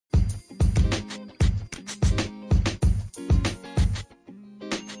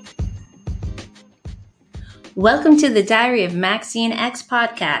Welcome to the Diary of Maxine X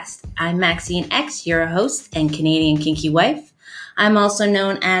podcast. I'm Maxine X, your host and Canadian kinky wife. I'm also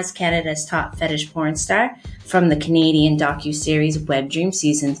known as Canada's top fetish porn star from the Canadian docuseries Web Dream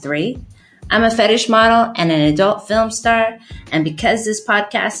Season 3. I'm a fetish model and an adult film star, and because this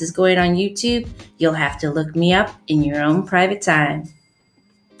podcast is going on YouTube, you'll have to look me up in your own private time.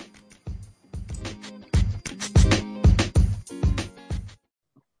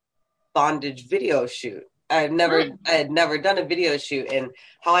 Bondage video shoot. I had never done a video shoot, and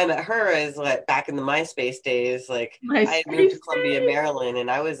how I met her is back in the MySpace days. I had moved to Columbia, Maryland,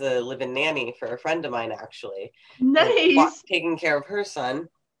 and I was a live-in nanny for a friend of mine, actually. Nice. Taking care of her son.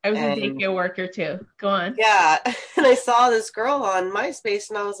 I was a daycare worker too. Go on. Yeah, and I saw this girl on MySpace,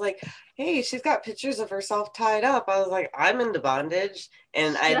 and I was like, "Hey, she's got pictures of herself tied up." I was like, "I'm into bondage,"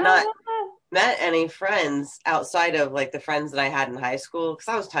 and I had not met any friends outside of the friends that I had in high school, because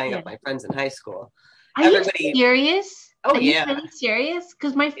I was tying up my friends in high school. Are you serious? Oh, Are you really serious?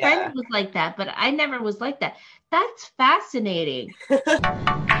 Because my friend was like that, but I never was like that. That's fascinating. All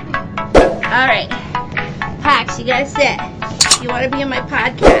right. Pax, you gotta sit. You want to be on my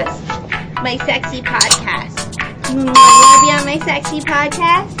podcast? My sexy podcast. You want to be on my sexy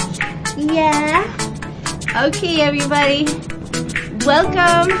podcast? Yeah? Okay, everybody.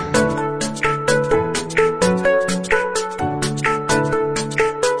 Welcome.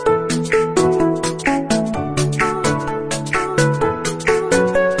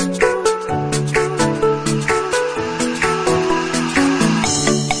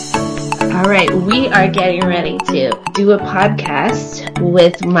 All right, we are getting ready to do a podcast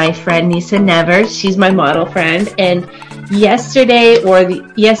with my friend Nyssa NEVERS. She's my model friend, and yesterday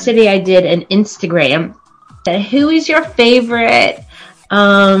I did an Instagram. Who is your favorite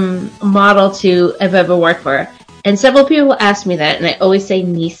model to have ever worked for? And several people ask me that, and I always say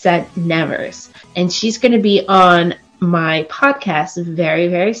Nyssa NEVERS, and she's going to be on my podcast very,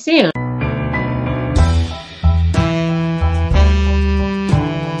 very soon.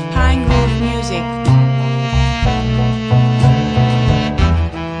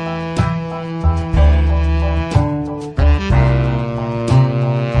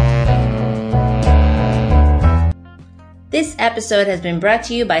 This episode has been brought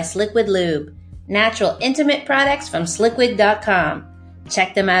to you by Sliquid Lube, natural intimate products from sliquid.com.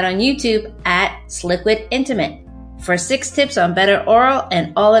 Check them out on YouTube at Sliquid Intimate for 6 tips on better oral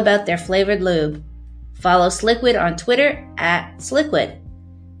and all about their flavored lube. Follow Sliquid on Twitter at Sliquid.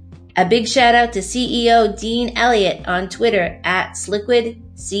 A big shout out to CEO Dean Elliott on Twitter at Sliquid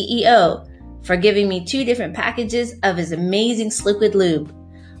CEO for giving me 2 different packages of his amazing Sliquid Lube.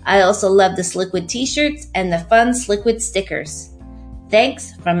 I also love the Sliquid t-shirts and the fun Sliquid stickers.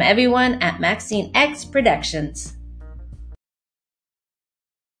 Thanks from everyone at Maxine X Productions.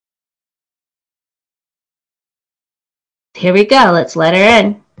 Here we go. Let's let her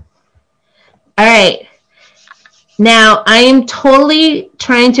in. All right. Now, I am totally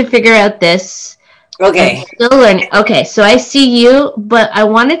trying to figure out this. Okay. I'm still learning. Okay, so I see you, but I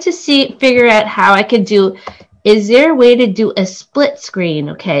wanted to figure out how I could do. Is there a way to do a split screen?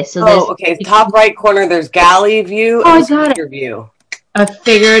 Okay, so top right corner, there's galley view and speaker view. I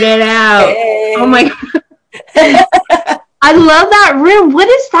figured it out. Hey. Oh my God. I love that room. What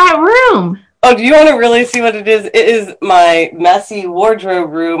is that room? Oh, do you want to really see what it is? It is my messy wardrobe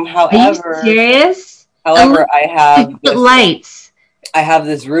room. However, are you serious? However, I have lights. I have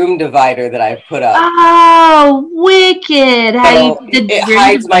this room divider that I put up. Oh, wicked! It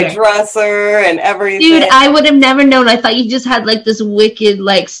hides my dresser and everything. Dude, I would have never known. I thought you just had this wicked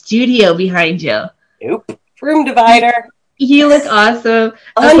studio behind you. Nope. Room divider. You look awesome.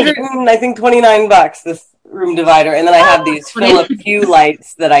 $129 this room divider, and then I have these Philips Hue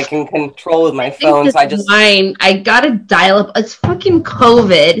lights that I can control with my phone. So I gotta dial up. It's fucking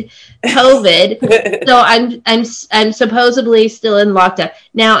COVID. So I'm supposedly still in lockdown.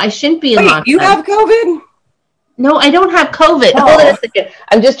 Now I shouldn't be in lockdown. You have COVID? No, I don't have COVID. Oh. Hold on a second.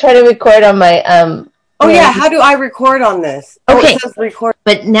 I'm just trying to record on my how do I record on this? Okay. It says record.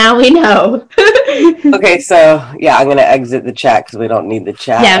 But now we know. Okay, so I'm gonna exit the chat because we don't need the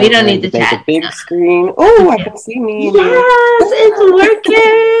chat. Yeah, we don't need the chat. A big screen. Oh, I can see me. Yes, it's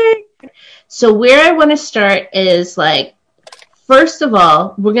working. So where I want to start is first of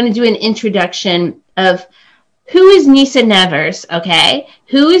all, we're going to do an introduction of who is Nyssa NEVERS, okay?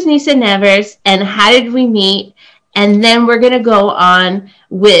 Who is Nyssa NEVERS and how did we meet? And then we're going to go on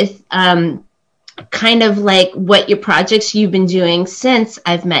with kind of what your projects you've been doing since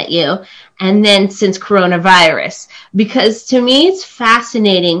I've met you and then since coronavirus. Because to me, it's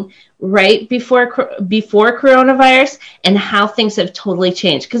fascinating right before coronavirus and how things have totally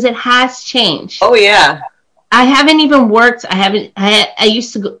changed, because it has changed. Oh, yeah. I haven't even worked. I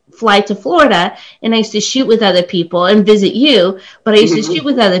used to fly to Florida, and I used to shoot with other people and visit you, but I used to shoot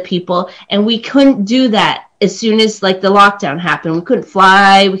with other people, and we couldn't do that as soon as like the lockdown happened. We couldn't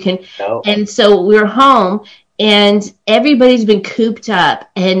fly. And so we were home, and everybody's been cooped up,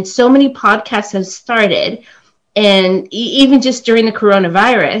 and so many podcasts have started, and even just during the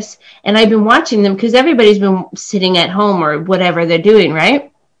coronavirus, and I've been watching them because everybody's been sitting at home or whatever they're doing, right?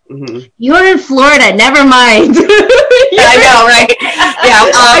 Mm-hmm. You're in Florida. Never mind. I know, right? Yeah.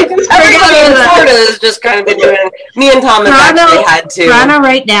 Everybody in Florida has just kind of been doing. Me and Thomas actually had to. Toronto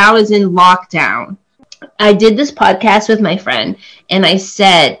right now is in lockdown. I did this podcast with my friend, and I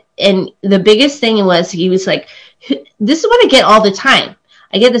said, and the biggest thing was, he was like, "This is what I get all the time.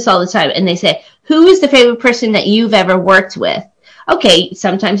 I get this all the time." And they say, "Who is the favorite person that you've ever worked with?" Okay,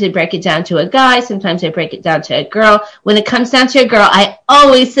 sometimes they break it down to a guy. Sometimes they break it down to a girl. When it comes down to a girl, I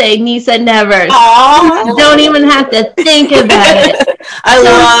always say Nyssa Nevers. You don't even have to think about it. I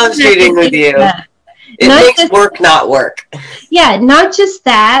love shooting with you. It makes work not work. Yeah, not just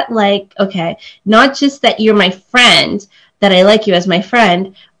that. Like, okay, not just that you're my friend, that I like you as my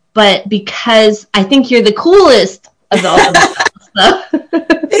friend, but because I think you're the coolest of all of us.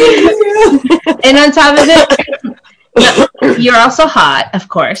 And on top of it, you're also hot, of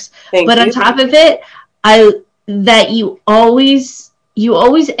course. But on top of it, you always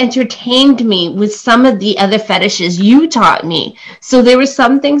entertained me with some of the other fetishes you taught me. So there were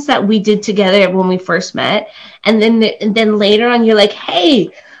some things that we did together when we first met, and then later on, you're like, "Hey,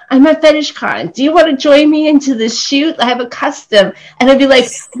 I'm at Fetish Con. Do you want to join me into this shoot? I have a custom." And I'd be like,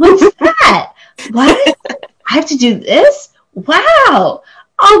 "What's that? What? I have to do this? Wow.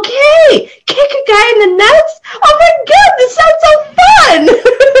 Okay, kick a guy in the nuts? Oh my god, this sounds so fun!"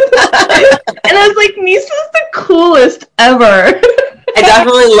 And I was like, Nyssa is the coolest ever. I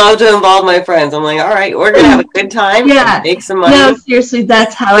definitely love to involve my friends. I'm like, all right, we're going to have a good time and make some money. No, seriously,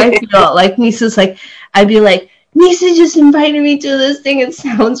 that's how I feel. Like, Nyssa's like, I'd be like, "Nyssa just invited me to this thing. It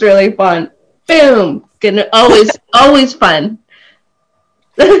sounds really fun." Boom. Always fun.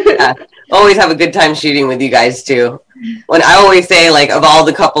 Yeah. Always have a good time shooting with you guys too. When I always say, like, of all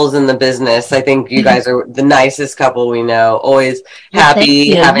the couples in the business, I think you guys are the nicest couple we know. Always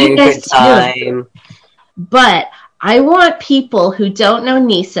happy, having a good time. Too. But I want people who don't know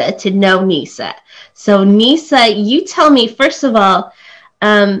Nyssa to know Nyssa. So Nyssa, you tell me, first of all,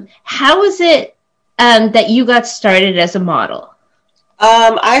 how is it that you got started as a model?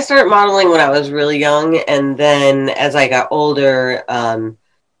 I started modeling when I was really young, and then as I got older, glam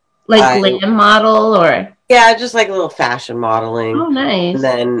model or? Yeah, just like a little fashion modeling. Oh, nice. And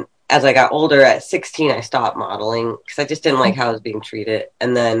then as I got older, at 16, I stopped modeling because I just didn't like how I was being treated.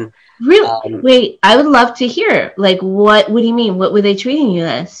 And then... Really? Wait, I would love to hear. Like, what do you mean? What were they treating you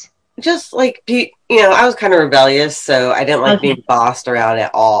as? Just like, I was kind of rebellious, so I didn't like being bossed around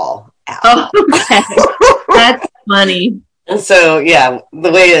at all. Oh, okay. That's funny. And so, yeah, the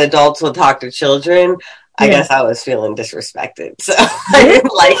way adults will talk to children... I guess I was feeling disrespected, so I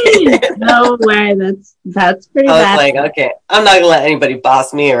didn't like it. No way, that's pretty bad. I was like, okay, I'm not gonna let anybody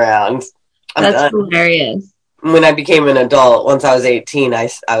boss me around. That's hilarious. When I became an adult, once I was 18, I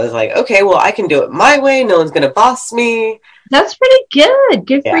was like, okay, well, I can do it my way. No one's gonna boss me. That's pretty good.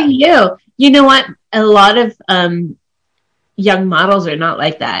 Good for you. You know what? A lot of young models are not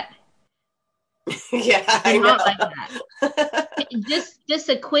like that. Yeah, I know. Not like that. Just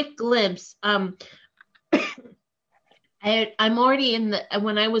a quick glimpse. When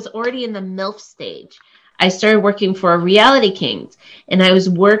I was already in the MILF stage, I started working for Reality Kings, and I was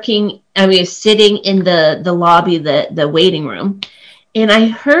sitting in the lobby, the waiting room, and I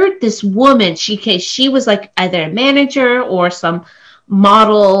heard this woman, she was like either a manager or some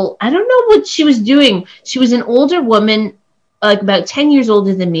model. I don't know what she was doing. She was an older woman, like about 10 years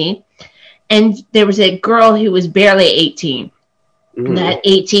older than me, and there was a girl who was barely 18. Mm-hmm. That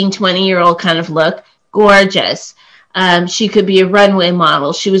 18, 20-year-old kind of look. Gorgeous. She could be a runway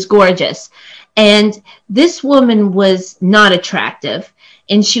model. She was gorgeous. And this woman was not attractive.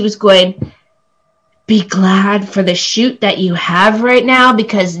 And she was going, "Be glad for the shoot that you have right now,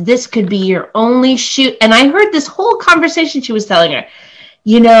 because this could be your only shoot." And I heard this whole conversation she was telling her.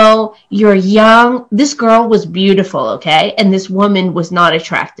 You're young. This girl was beautiful, okay? And this woman was not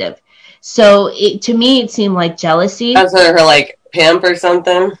attractive. So to me, it seemed like jealousy. That's her like pimp or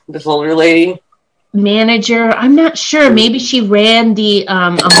something, this older lady. Manager, I'm not sure. Maybe she ran a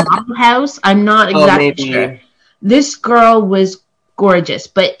model house. I'm not exactly sure. This girl was gorgeous,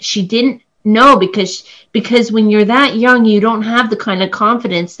 but she didn't know because when you're that young, you don't have the kind of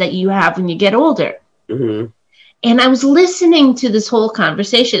confidence that you have when you get older. Mm-hmm. And I was listening to this whole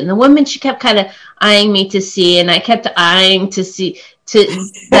conversation. The woman, she kept kind of eyeing me to see, and I kept eyeing to see that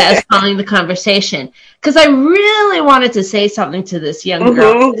I was following the conversation, because I really wanted to say something to this young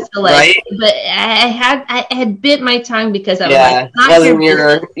girl. So right. But I had bit my tongue because I was it wasn't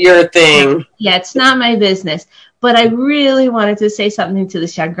your thing. Yeah, it's not my business. But I really wanted to say something to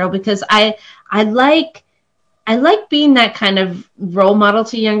this young girl, because I like being that kind of role model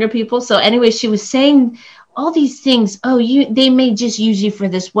to younger people. So anyway, she was saying all these things. Oh, they may just use you for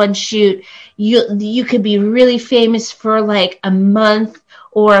this one shoot. You could be really famous for like a month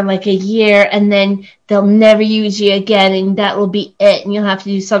or like a year, and then they'll never use you again, and that will be it, and you'll have to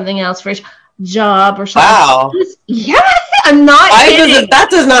do something else for a job or something. Wow. Yeah, I'm not kidding. That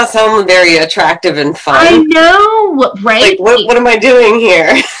does not sound very attractive and fun. I know, right? Like, what am I doing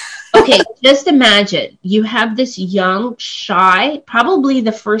here? Okay, just imagine you have this young, shy, probably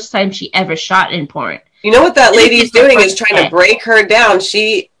the first time she ever shot in porn. You know what that lady's doing is trying to break her down.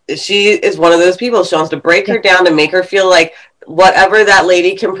 She is one of those people. She wants to break her down to make her feel like whatever that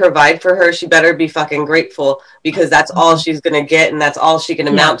lady can provide for her, she better be fucking grateful, because that's all she's going to get, and that's all she can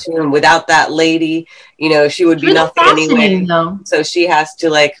amount to. And without that lady, she would be nothing anyway. Though. So she has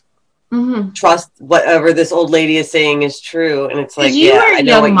to trust whatever this old lady is saying is true. And it's like, you were a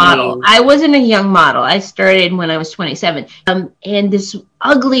young model. I wasn't a young model. I started when I was 27. And this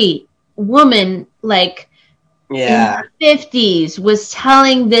ugly woman, in her 50s, was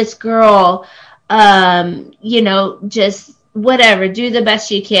telling this girl, just whatever, do the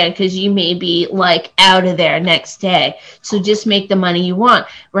best you can, because you may be out of there next day. So just make the money you want,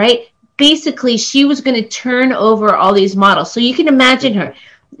 right? Basically, she was going to turn over all these models. So you can imagine her.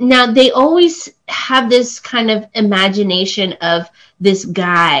 Now, they always have this kind of imagination of this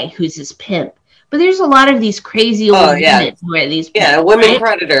guy who's this pimp. But there's a lot of these crazy old women who are these pimps, women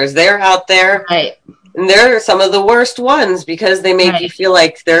predators. They're out there. Right. And they're some of the worst ones, because they make you feel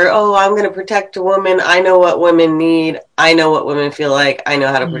like I'm going to protect a woman. I know what women need. I know what women feel like. I know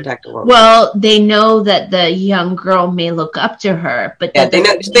how to protect a woman. Well, they know that the young girl may look up to her, but they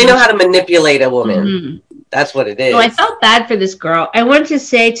know how to manipulate a woman. Mm-hmm. That's what it is. So I felt bad for this girl. I wanted to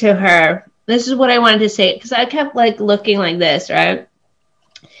say to her, this is what I wanted to say, because I kept looking like this, right?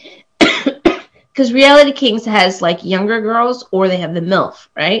 Because Reality Kings has younger girls, or they have the MILF,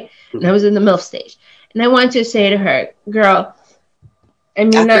 right? And I was in the MILF stage. And I wanted to say to her, girl, I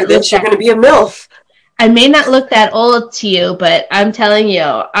may after this, you're going to be a MILF. I may not look that old to you, but I'm telling you,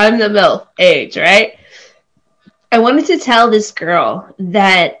 I'm the MILF age, right? I wanted to tell this girl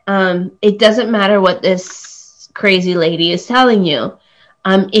that it doesn't matter what this crazy lady is telling you.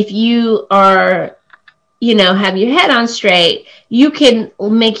 If you are, have your head on straight, you can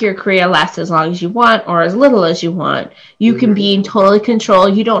make your career last as long as you want, or as little as you want. You can be in total control.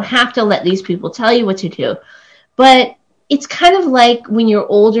 You don't have to let these people tell you what to do. But it's kind of like when you're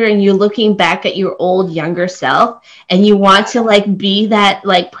older and you're looking back at your old younger self, and you want to be that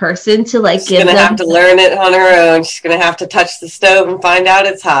person to She's give them. She's gonna have to learn it on her own. She's gonna have to touch the stove and find out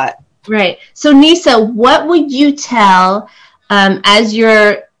it's hot. Right. So Nyssa, what would you tell as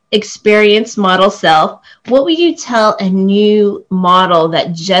your experienced model self? What would you tell a new model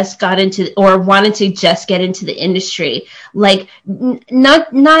that just got into or wanted to just get into the industry? Not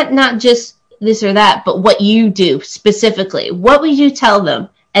just this or that, but what you do specifically. What would you tell them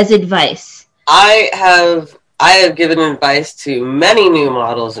as advice? I have given advice to many new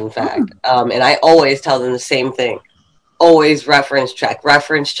models, in fact, and I always tell them the same thing. Always reference check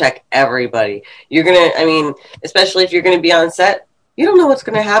everybody. You're gonna, especially if you're gonna be on set, you don't know what's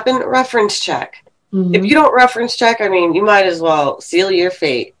gonna happen. Reference check. Mm-hmm. If you don't reference check, you might as well seal your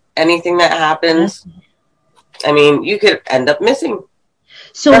fate. Anything that happens, you could end up missing.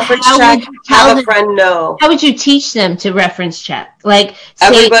 So reference check, have a friend know. How would you teach them to reference check?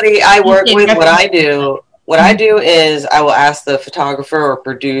 Everybody I work with, what I do is I will ask the photographer or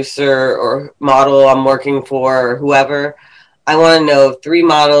producer or model I'm working for or whoever, I want to know 3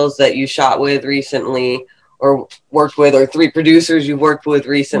 models that you shot with recently or worked with, or 3 producers you've worked with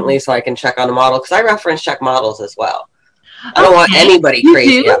recently, so I can check on a model, because I reference check models as well. I don't want anybody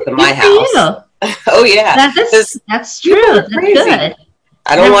crazy up in my house. Oh yeah, that's true. That's good.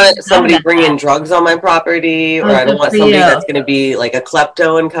 I don't want somebody bringing drugs on my property, or I don't want somebody that's going to be like a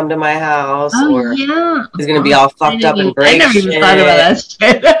klepto and come to my house, or is going to be all fucked up and break shit. Thought about that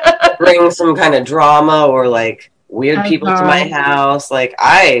shit. Bring some kind of drama or weird people to my house.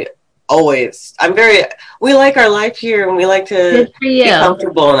 We like our life here, and we like to be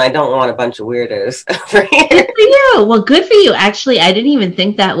comfortable, and I don't want a bunch of weirdos over here. Good for you. Well, good for you. Actually, I didn't even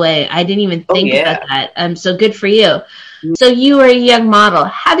think that way. I didn't even think about that. So good for you. So you were a young model.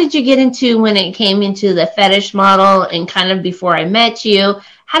 How did you get into when it came into the fetish model and kind of before I met you?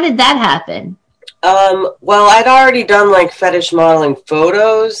 How did that happen? Well, I'd already done like fetish modeling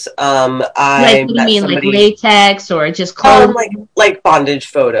photos. Like, I what do you met mean, like somebody, latex or just clothes? like bondage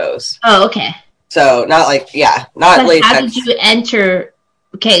photos. Oh, okay. So not like, yeah, not But how did latex. you enter?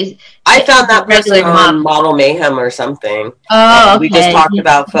 Okay, I to found enter that person regular on model. Model Mayhem or something, Oh, and we just okay. talked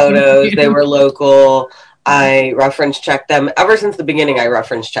about photos. They were local. I reference checked them. Ever since the beginning, I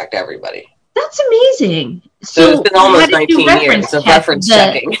reference checked everybody. That's amazing. So it's So been how almost did you 19 years reference of check reference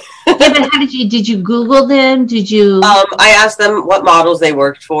checking. yeah, but how did you Google them? Did you? I asked them what models they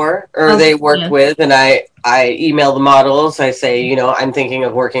worked for or Okay, they worked yeah. with, and I email the models. I say, I'm thinking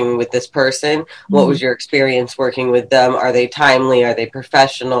of working with this person. What Mhm. was your experience working with them? Are they timely? Are they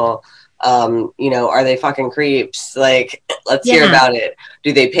professional? Are they fucking creeps? Like, let's hear Yeah. about it.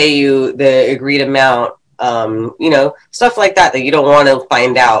 Do they pay you the agreed amount? Stuff like that you don't want to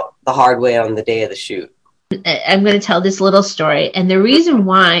find out the hard way on the day of the shoot. I'm going to tell this little story. And the reason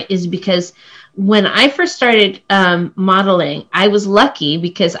why is because when I first started modeling, I was lucky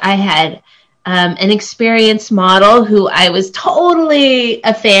because I had an experienced model who I was totally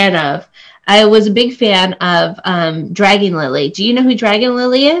a fan of. I was a big fan of Dragon Lily. Do you know who Dragon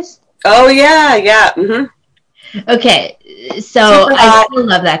Lily is? Oh yeah, yeah. Mm-hmm. Okay, so Super I hot. still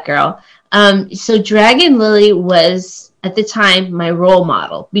love that girl. So Dragon Lily was at the time my role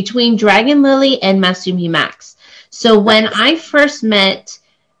model between Dragon Lily and Masumi Max. So when I first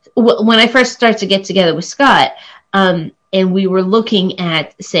started to get together with Scott, and we were looking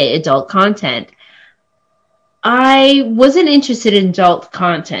at, say, adult content, I wasn't interested in adult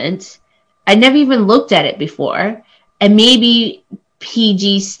content. I never even looked at it before, and maybe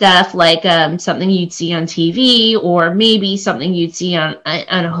PG stuff like something you'd see on TV or maybe something you'd see on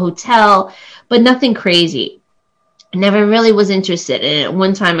a hotel, but nothing crazy. I never really was interested in it.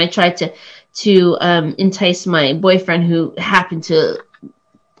 One time I tried to entice my boyfriend who happened to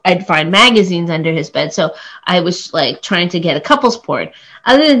I'd find magazines under his bed, so I was like trying to get a couples porn.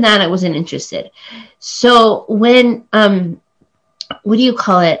 Other than that, I wasn't interested. So when what do you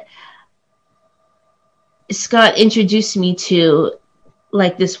call it? Scott introduced me to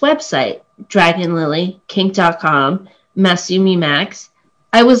like this website, Dragon Lily, kink.com, Masumi Max.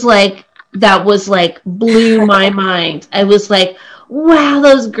 I was like, that was like blew my mind. I was like, wow,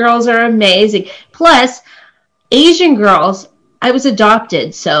 those girls are amazing. Plus, Asian girls, I was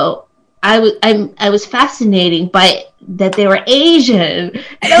adopted, so I was fascinating by that they were Asian.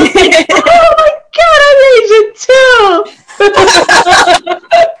 And I was like, oh my god, I'm Asian too.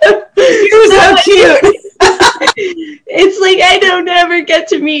 You're so cute. It's like I don't ever get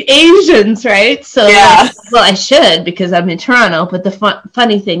to meet Asians, right? So, Yeah. well, I should because I'm in Toronto. But the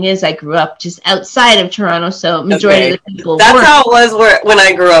funny thing is, I grew up just outside of Toronto, so majority of the people That's weren't. how it was when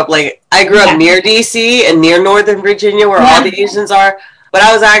I grew up. Like, I grew up near DC and near Northern Virginia where all the Asians are. But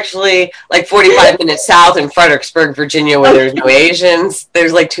I was actually like 45 minutes south in Fredericksburg, Virginia, where there's no Asians.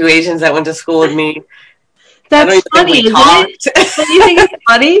 There's like 2 Asians that went to school with me. That's funny, isn't it? Don't you think it's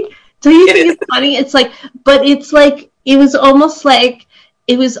funny? Don't you think it's funny? It's like, but it's like, it was almost like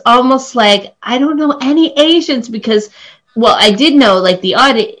I don't know any Asians because, well, I did know like the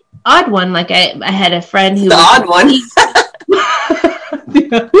odd one. Like I had a friend who the odd one.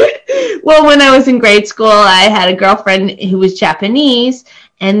 Well, when I was in grade school, I had a girlfriend who was Japanese,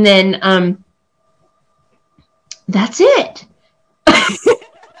 and then that's it.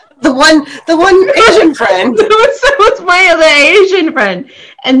 The one Asian friend. That was my other Asian friend.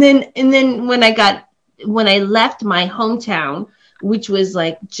 And then when I left my hometown, which was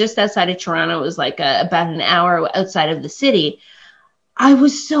like just outside of Toronto, it was like about an hour outside of the city. I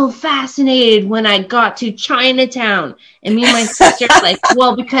was so fascinated when I got to Chinatown, and me and my sister like,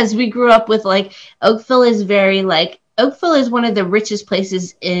 well, because we grew up with like Oakville is one of the richest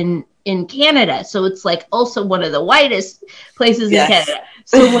places in Canada, so it's like also one of the whitest places in Canada.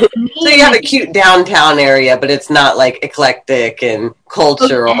 So you have a cute downtown area, but it's not like eclectic and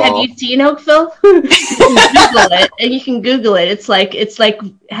cultural. Have you seen Oakville? You can Google it. It's like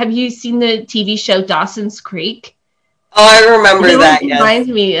have you seen the TV show Dawson's Creek? Oh, I remember that. It reminds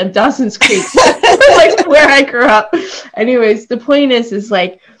me of Dawson's Creek, like where I grew up. Anyways, the point is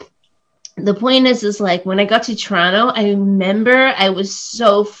like when I got to Toronto, I remember I was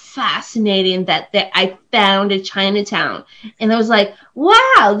so fascinated that I found a Chinatown, and I was like,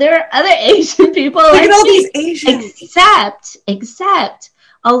 wow, there are other Asian people. Look at all these Asians. Except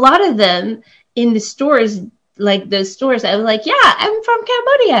a lot of them in the stores. Like the stores, I was like, yeah, I'm from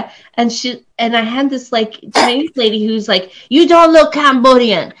Cambodia, and I had this like Chinese lady who's like, you don't look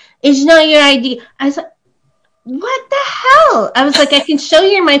Cambodian, it's not your ID. I was like, what the hell? I was like, I can show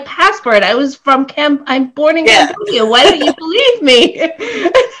you my passport. I'm born in Cambodia. Why don't you believe me?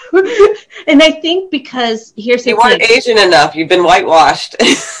 And I think because here's the thing. You weren't Asian enough. You've been whitewashed.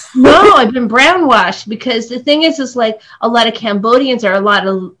 No, I've been brownwashed because the thing is like a lot of Cambodians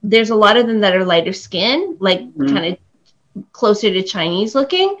there's a lot of them that are lighter skin, like kind of closer to Chinese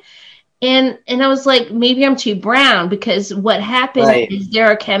looking. And I was like, maybe I'm too brown, because what happened is there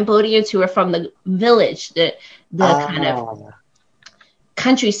are Cambodians who are from the village, the kind of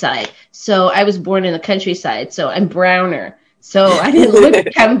countryside. So I was born in the countryside, so I'm browner. So I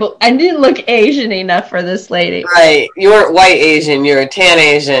didn't look Asian enough for this lady. Right. You weren't white Asian. You were tan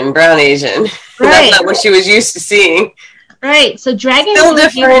Asian, brown Asian. Right. That's not what she was used to seeing. Right. So Dragon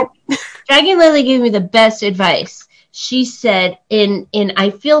Lily gave me the best advice. She said,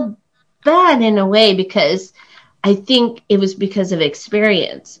 I feel bad in a way, because I think it was because of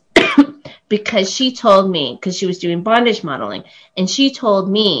experience. Because she told me, because she was doing bondage modeling, and she told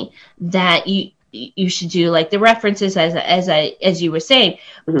me that you should do like the references as you were saying.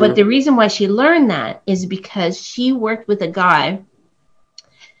 But the reason why she learned that is because she worked with a guy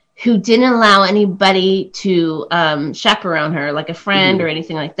who didn't allow anybody to chaperone her, like a friend or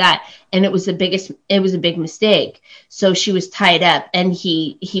anything like that. And it was a big mistake. So she was tied up, and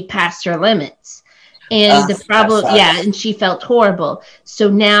he passed her limits. And the problem, and she felt horrible. So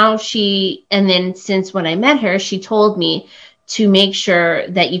now and then since when I met her, she told me to make sure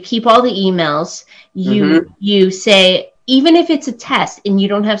that you keep all the emails. You say, even if it's a test and you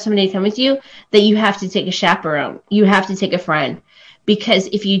don't have somebody to come with you, that you have to take a chaperone. You have to take a friend. Because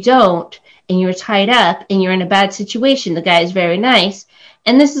if you don't, and you're tied up and you're in a bad situation, the guy is very nice.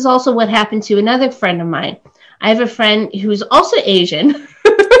 And this is also what happened to another friend of mine. I have a friend who's also Asian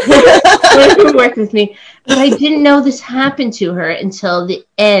who worked with me, but I didn't know this happened to her until the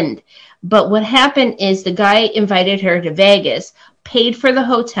end. But what happened is the guy invited her to Vegas, paid for the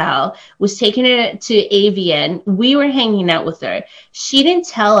hotel, was taking her to AVN. We were hanging out with her. She didn't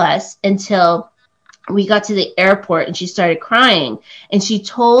tell us until we got to the airport, and she started crying. And she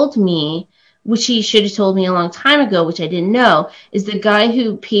told me, which she should have told me a long time ago, which I didn't know, is the guy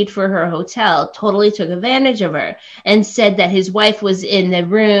who paid for her hotel totally took advantage of her and said that his wife was in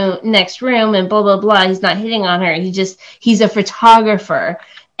the next room and blah, blah, blah. He's not hitting on her. He's a photographer.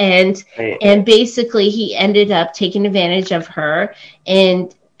 And basically he ended up taking advantage of her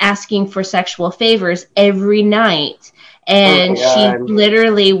and asking for sexual favors every night. And she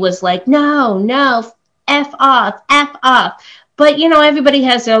literally was like, no, F off. But, everybody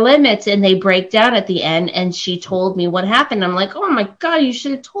has their limits, and they break down at the end. And she told me what happened. I'm like, oh, my God, you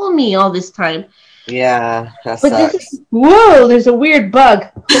should have told me all this time. Yeah, that sucks. Whoa, there's a weird bug.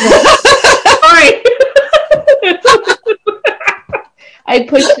 Sorry. I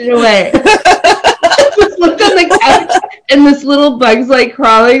pushed it away. Just looked on the couch, and this little bug's like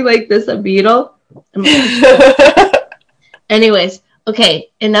crawling like this, a beetle. Anyways,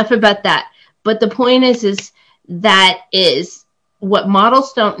 okay, enough about that. But the point is what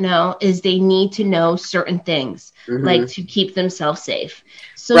models don't know is they need to know certain things, like to keep themselves safe.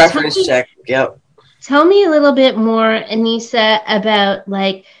 So reference check, yep. Tell me a little bit more, Nyssa, about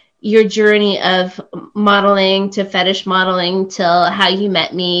like your journey of modeling to fetish modeling till how you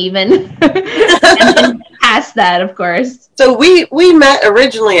met me, even and then past that, of course. So we met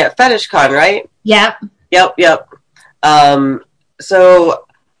originally at FetishCon, right? Yep. So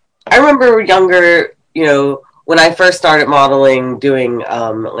I remember younger, when I first started modeling, doing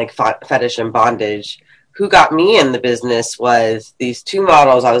like fetish and bondage, who got me in the business was these two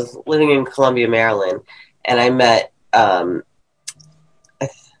models. I was living in Columbia, Maryland, and I met,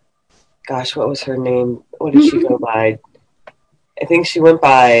 what was her name? What did she go by? I think she went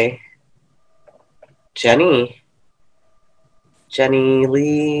by Jenny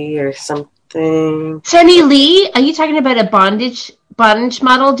Lee or something. Jenny Lee? Are you talking about a bondage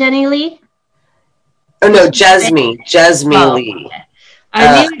model, Jenny Lee? Oh no, Jesme Lee.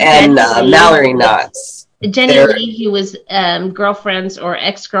 Okay. And Mallory Knotts. Jenny Lee, who was girlfriends or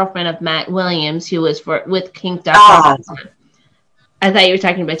ex-girlfriend of Matt Williams, who was with Kink.com. I thought you were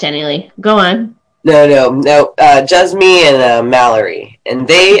talking about Jenny Lee. Go on. No. Jesme and Mallory, and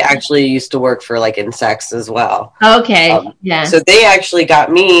they actually used to work for like in sex as well. Okay, yeah. So they actually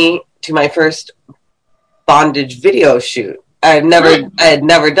got me to my first bondage video shoot. I had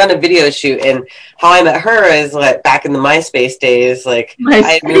never done a video shoot, and how I met her is like back in the MySpace days. Like I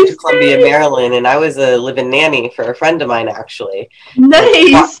had moved to Columbia, Maryland, and I was a live-in nanny for a friend of mine, actually.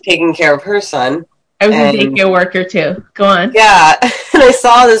 Nice. Taking care of her son. I was a daycare worker too. Go on. Yeah, and I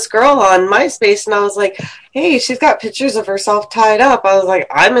saw this girl on MySpace, and I was like, "Hey, she's got pictures of herself tied up." I was like,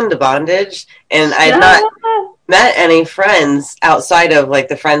 "I'm into bondage," and I met any friends outside of like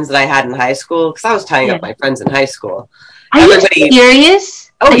the friends that I had in high school, because I was tying up my friends in high school. Are you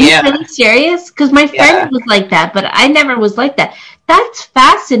serious? Oh, Are yeah. you really serious? Because my friend was like that, but I never was like that. That's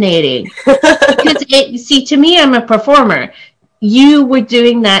fascinating. Because to me, I'm a performer. You were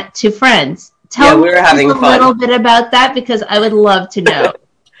doing that to friends. Tell me we were having a little bit about that, because I would love to know.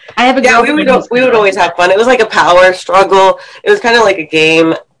 I have a girlfriend. We would always have fun. It was like a power struggle. It was kind of like a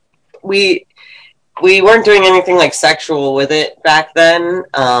game. We weren't doing anything like sexual with it back then.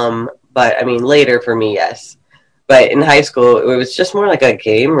 But I mean, later for me, yes. But in high school, it was just more like a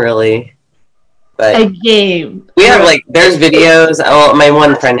game, really. But a game. We have like there's videos. Oh, my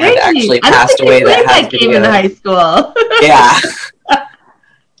one friend had actually passed away that has game in high school. Yeah.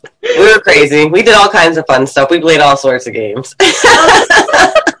 We were crazy. We did all kinds of fun stuff. We played all sorts of games.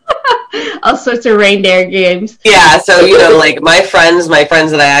 All sorts of reindeer games. Yeah, so, like my friends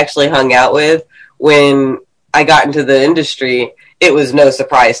that I actually hung out with when I got into the industry, it was no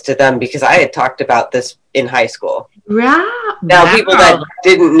surprise to them because I had talked about this in high school. Wow. Now, people that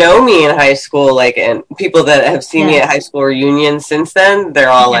didn't know me in high school, like, and people that have seen me at high school reunions since then, they're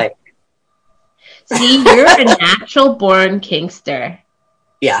all like... See, you're a natural-born kinkster.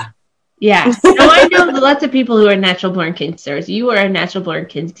 Yeah. Yeah. No, I know lots of people who are natural-born kinksters. You are a natural-born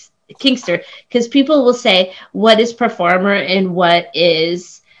kinkster, because people will say, what is performer and what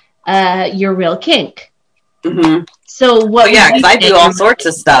is your real kink? Mm-hmm. So what? Oh, yeah, because I do all sorts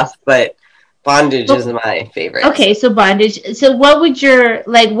of stuff, but bondage is my favorite. Okay, so bondage. So what would your,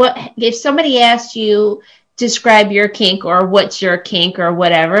 what if somebody asked you describe your kink or what's your kink or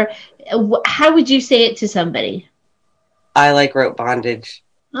whatever, how would you say it to somebody? I like rope bondage.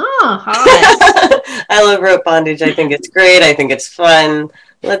 Oh, hot. I love rope bondage. I think it's great. I think it's fun.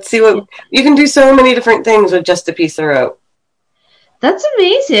 Let's see what you can do. So many different things with just a piece of rope. That's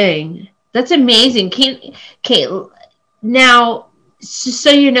amazing. That's amazing. Kate, now, so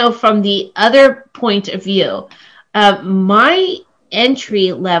you know, from the other point of view, my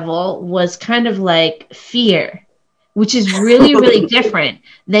entry level was kind of like fear, which is really, really different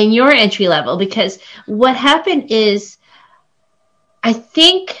than your entry level, because what happened is, I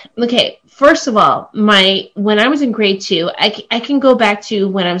think, okay, first of all, when I was in grade 2, I can go back to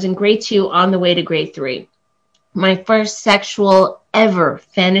when I was in grade 2 on the way to grade 3. My first sexual ever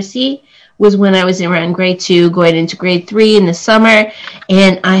fantasy was when I was around grade 2, going into grade 3 in the summer,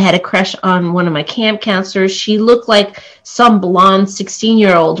 and I had a crush on one of my camp counselors. She looked like some blonde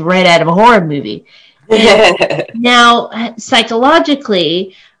 16-year-old right out of a horror movie. Now,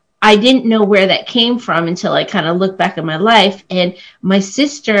 psychologically, I didn't know where that came from until I kind of looked back at my life. And my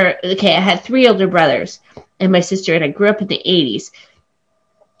sister, I had 3 older brothers, and my sister, and I grew up in the 80s.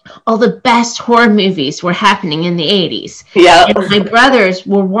 All the best horror movies were happening in the 80s. Yeah. And my brothers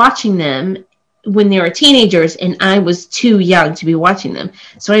were watching them when they were teenagers, and I was too young to be watching them.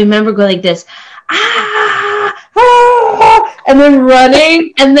 So I remember going like this, and then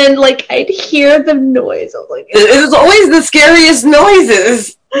running, and then I'd hear the noise. I was like, it was always the scariest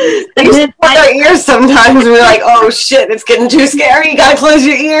noises. And then our ears sometimes. We're like, oh shit, it's getting too scary. You gotta close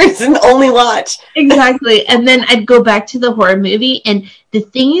your ears and only watch. Exactly. And then I'd go back to the horror movie. And the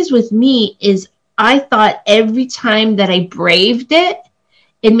thing is with me is I thought every time that I braved it,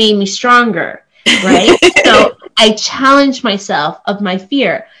 it made me stronger. Right? So I challenged myself of my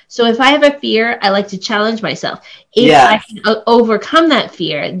fear. So if I have a fear, I like to challenge myself. If I can overcome that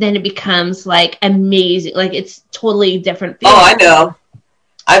fear, then it becomes amazing. It's totally different feeling. Oh, I know.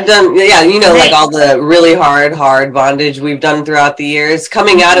 I've done, right. All the really hard bondage we've done throughout the years.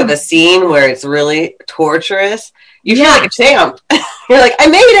 Coming out of a scene where it's really torturous, you feel like a champ. You're like, I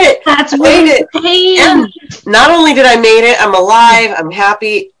made it. That's right. And not only did I made it, I'm alive, I'm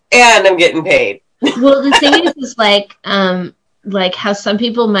happy, and I'm getting paid. Well, the thing is how some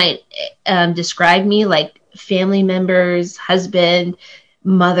people might describe me, like family members, husband,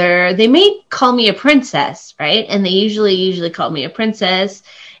 mother, they may call me a princess, right? And they usually call me a princess.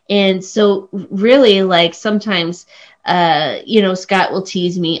 And so really, sometimes Scott will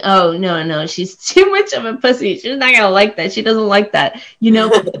tease me, oh no, she's too much of a pussy, she's not gonna like that, she doesn't like that,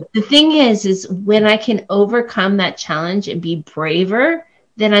 The thing is when I can overcome that challenge and be braver,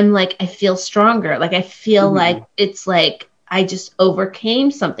 then I'm I feel stronger, I feel like it's I just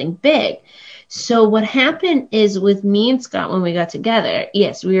overcame something big. So what happened is with me and Scott, when we got together,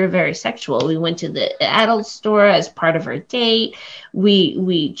 yes, we were very sexual. We went to the adult store as part of our date.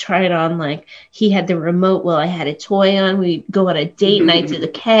 We tried on, he had the remote while I had a toy on. We'd go on a date night to the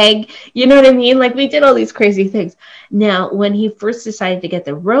keg. You know what I mean? We did all these crazy things. Now, when he first decided to get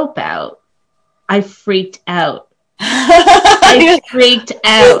the rope out, I freaked out. I freaked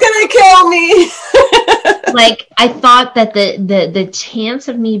out. He's gonna kill me. like, I thought that the chance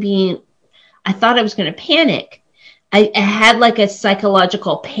of me being, I thought I was going to panic. I had like a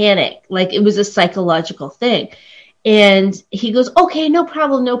psychological panic, like it was a psychological thing. And he goes, okay, no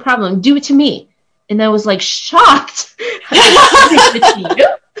problem. Do it to me. And I was like shocked.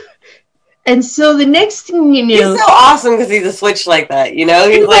 And so the next thing you knew, he's so awesome because he's a switch like that, you know.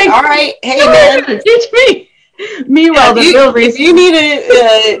 He's like, all right, hey man, it's me. Meanwhile, the real reason, if you need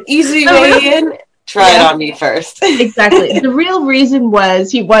an easy way in, try it on me first. Exactly. The real reason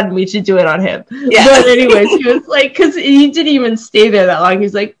was he wanted me to do it on him. Yeah. But anyways, he was like, because he didn't even stay there that long.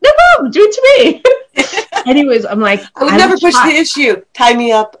 He's like, no problem, do it to me. Anyways, I'm like, I would never push the issue. Tie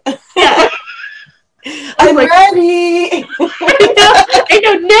me up. Yeah. I'm like, ready. I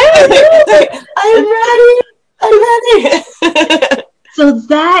know, no. I'm ready. So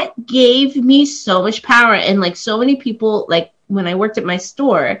that gave me so much power. And like so many people, like when I worked at my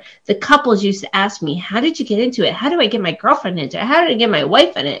store, the couples used to ask me, how did you get into it? How do I get my girlfriend into it? How did I get my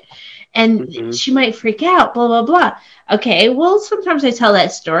wife in it? And she might freak out, blah, blah, blah. Okay, well, sometimes I tell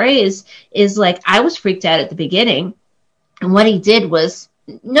that story is like I was freaked out at the beginning. And what he did was,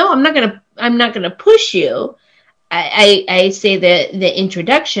 no, I'm not gonna push you. I say the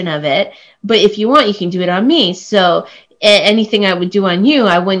introduction of it, but if you want, you can do it on me. So anything I would do on you,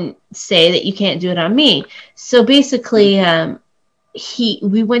 I wouldn't say that you can't do it on me. So basically,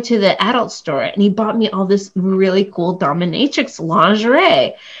 we went to the adult store and he bought me all this really cool dominatrix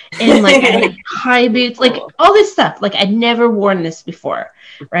lingerie and like I had high boots, like all this stuff. Like I'd never worn this before,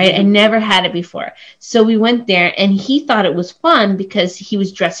 right? I never had it before. So we went there and he thought it was fun because he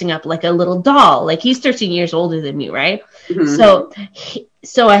was dressing up like a little doll. Like he's 13 years older than me, right?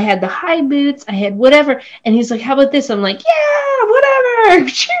 So I had the high boots, I had whatever, and he's like, how about this? I'm like, yeah, whatever. I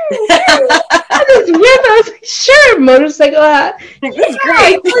just whip. I was like, sure, motorcycle hat. That's great.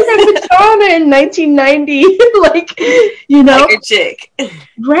 I like Madonna in 1990. Like, you know. Like a chick.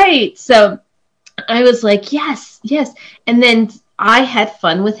 Right. So I was like, yes. And then I had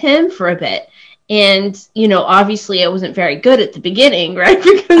fun with him for a bit. And, you know, obviously I wasn't very good at the beginning, right?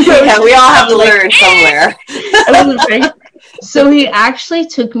 Because we all have to learn somewhere. I wasn't very. So he actually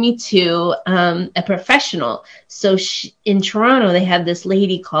took me to a professional. So in Toronto, they had this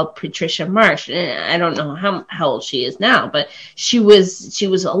lady called Patricia Marsh. And I don't know how old she is now, but she was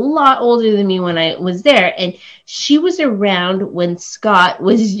a lot older than me when I was there. And she was around when Scott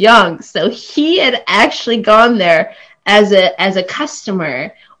was young. So he had actually gone there as a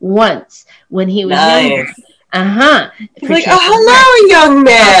customer once when he was younger. He's like, oh, hello, young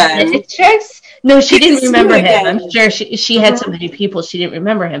man. No, she didn't remember him. I'm sure she had so many people, she didn't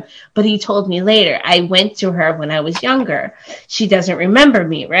remember him. But he told me later, I went to her when I was younger. She doesn't remember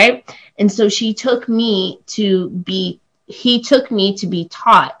me, right? And so he took me to be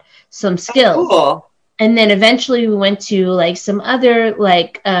taught some skills. Cool. And then eventually we went to like some other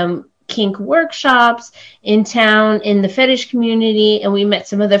like kink workshops in town in the fetish community, and we met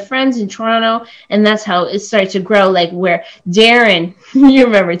some other friends in Toronto, and that's how it started to grow. Like where Darren, you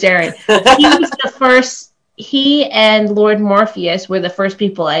remember Darren, he was the first, he and Lord Morpheus were the first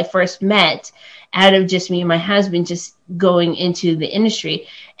people I first met out of just me and my husband just going into the industry.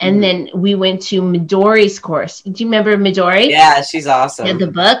 And then we went to Midori's course. Do you remember Midori? Yeah, she's awesome. Yeah, the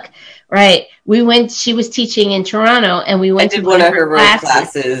book. Right. She was teaching in Toronto, and we went to one of her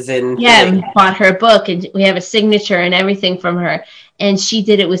classes. And we bought her book, and we have a signature and everything from her. And she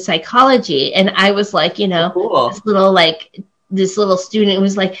did it with psychology. And I was like, you know, cool. this little student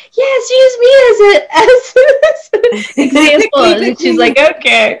was like, yes, use me as an example. And she's like,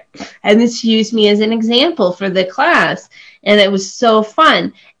 okay. And then she used me as an example for the class. And it was so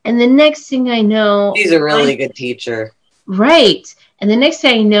fun. And the next thing I know, she's a really good teacher. Right. And the next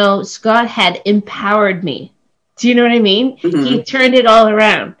thing I know, Scott had empowered me. Do you know what I mean? Mm-hmm. He turned it all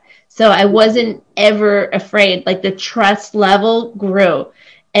around. So I wasn't ever afraid. Like the trust level grew.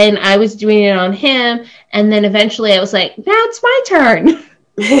 And I was doing it on him. And then eventually I was like, now it's my turn.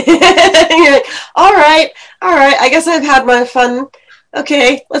 You're like, all right. I guess I've had my fun.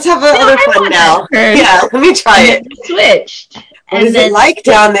 Okay, let's have other fun now. Yeah, let me try it. Switched. What is it like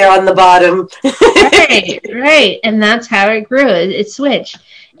down there on the bottom? Right. And that's how it grew. It switched.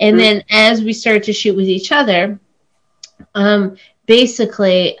 And then as we started to shoot with each other,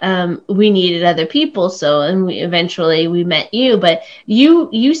 basically we needed other people. So, and we met you, but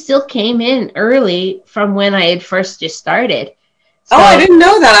you still came in early from when I had first just started. So, I didn't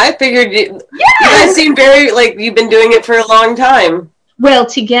know that. I figured you guys seem very, like, you've been doing it for a long time. Well,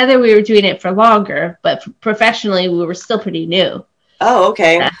 together we were doing it for longer, but professionally we were still pretty new. Oh,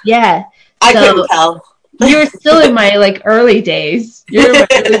 okay. Yeah. I couldn't tell. You're still in my like early days.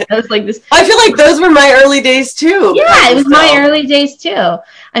 I was like this. I feel like those were my early days too. Yeah, it was my early days too.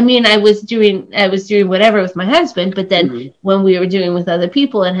 I mean, I was doing whatever with my husband, but then when we were doing with other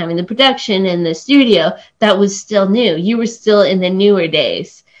people and having the production in the studio, that was still new. You were still in the newer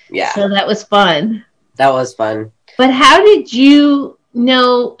days. Yeah. So that was fun. That was fun. But how did you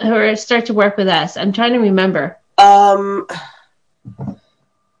know or start to work with us? I'm trying to remember.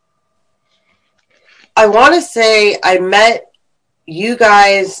 I want to say I met you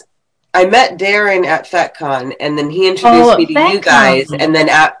guys. I met Darren at FetCon, and then he introduced me to you guys. And then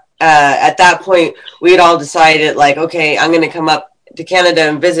at that point, we had all decided, like, okay, I'm going to come up to Canada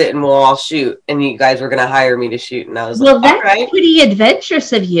and visit, and we'll all shoot. And you guys were going to hire me to shoot. And I was like, that's all right. Pretty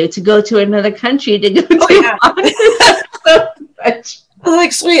adventurous of you to go to another country to go to. Yeah. So much. I was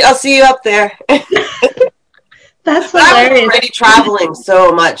like, sweet, I'll see you up there. That's hilarious. I was already traveling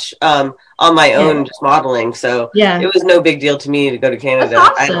so much on my own, just modeling. So it was no big deal to me to go to Canada.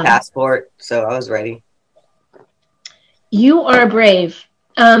 Awesome. I had a passport, so I was ready. You are brave.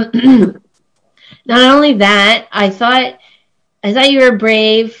 Not only that, I thought you were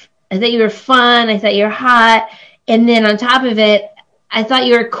brave. I thought you were fun. I thought you were hot. And then on top of it, I thought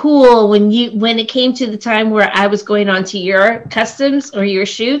you were cool when it came to the time where I was going on to your customs or your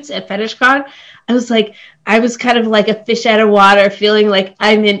shoots at FetishCon. I was kind of like a fish out of water, feeling like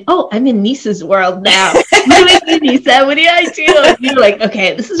I'm in Nyssa's world now. What do you do, Nyssa? What do I do? And you're like,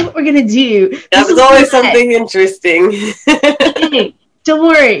 okay, this is what we're gonna do. That was always something interesting. Hey, don't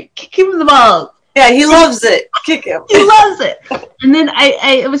worry, kick him in the balls. Yeah, he loves it. Kick him. He loves it. And then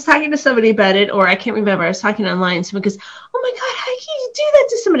I was talking to somebody about it, or I can't remember. I was talking online. Someone goes, "Oh my God, how can you do that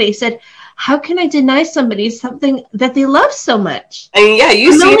to somebody?" He said, "How can I deny somebody something that they love so much?" I mean, yeah,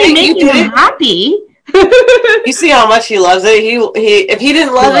 you see, only making them happy. You see how much he loves it. He if he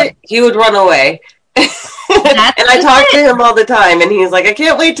didn't love it, he would run away. And I talk to him all the time, and he's like, "I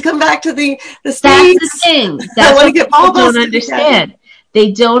can't wait to come back to the States." That's the thing. That's what people don't understand. Again.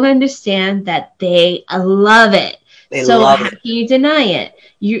 They don't understand that they love it. So how can you deny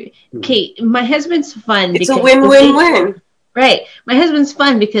it? Okay, my husband's fun. It's a win-win-win. Right. My husband's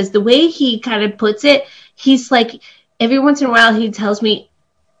fun because the way he kind of puts it, he's like, every once in a while he tells me,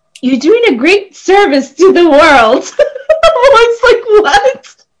 "You're doing a great service to the world." I was like,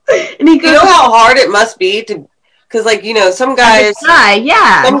 what? And he goes, you know how hard it must be to, because like, you know, some guys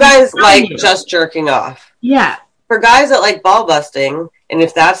like just jerking off. Yeah. For guys that like ball busting, and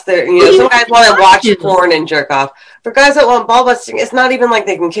if that's their, you know, some guys want to watch porn and jerk off. For guys that want ball busting, it's not even like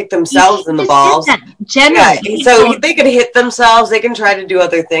they can kick themselves in the balls. Generally. So they can hit themselves, they can try to do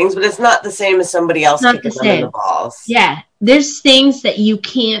other things, but it's not the same as somebody else kicking them in the balls. Yeah. There's things that you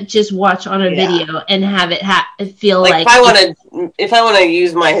can't just watch on a video and have it feel like if I want to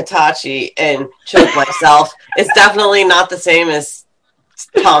use my Hitachi and choke myself, it's definitely not the same as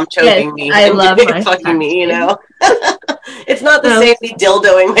Tom choking me. I love my fucking me, you know. It's not the same me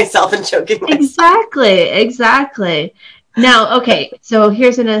dildoing myself and choking myself. Exactly. Now, okay, so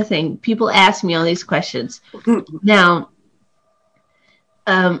here's another thing. People ask me all these questions. Now,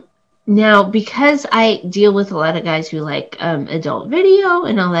 because I deal with a lot of guys who like adult video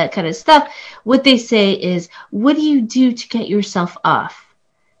and all that kind of stuff, what they say is, what do you do to get yourself off?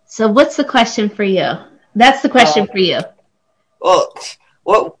 So what's the question for you? That's the question for you. Well,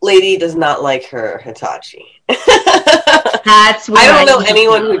 what lady does not like her Hitachi? That's what I don't know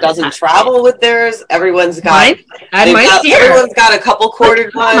anyone who doesn't travel with theirs. Everyone's got everyone's got a couple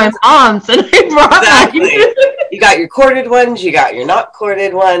corded ones. My mom's and exactly. You got your corded ones, you got your not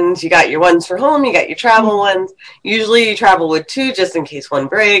corded ones, you got your ones for home, you got your travel ones. Usually you travel with two just in case one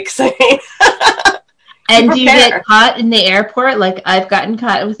breaks. And do you get caught in the airport? Like I've gotten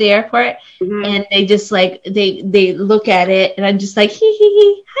caught with the airport, and they just like they look at it, and I'm just like hee hee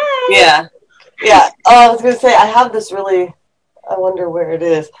hee hi. Yeah. Oh, I was gonna say I have this really. I wonder where it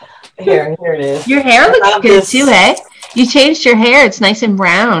is. Here it is. Your hair looks good too, eh? You changed your hair. It's nice and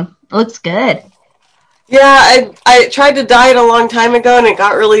brown. It looks good. Yeah, I tried to dye it a long time ago, and it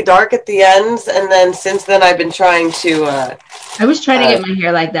got really dark at the ends. And then since then, I've been trying to. I was trying to get my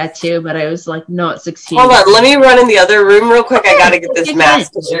hair like that too, but I was like not succeeding. Hold on, let me run in the other room real quick. I gotta get this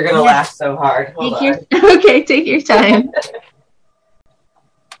mask because you're gonna laugh so hard. Hold on. Okay, take your time.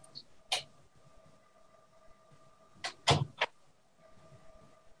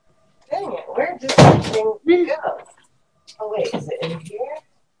 Dang it, where did this thing go? Oh wait, is it in here?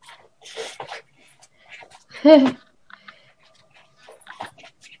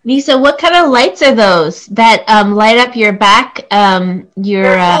 Nyssa, what kind of lights are those that light up your back?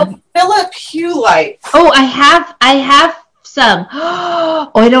 Philip Hue lights. Oh, I have awesome.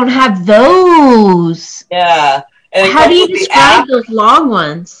 Oh, I don't have those. Yeah. And how do you describe those long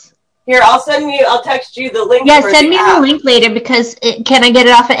ones? Here, I'll text you the link. Yeah, send me the link later because can I get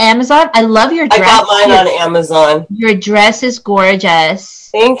it off of Amazon? I love your dress. I got mine on Amazon. Your dress is gorgeous.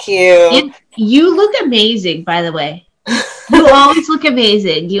 Thank you. You look amazing, by the way. You always look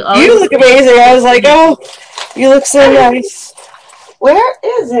amazing. You look amazing. I was like, oh, you look so nice. Where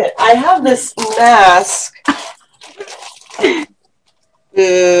is it? I have this mask.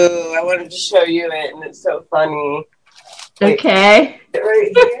 Ooh, I wanted to show you it, and it's so funny. Wait, okay.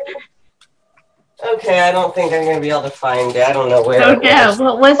 Right here. Okay, I don't think I'm going to be able to find it. I don't know where it was.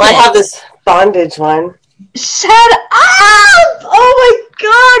 What was it? I have this bondage one. Shut up! Oh my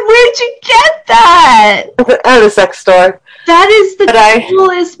god, where'd you get that? At a sex store. That is the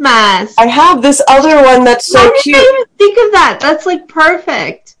coolest mask. I have this other one that's so cute. Why did I even think of that? That's like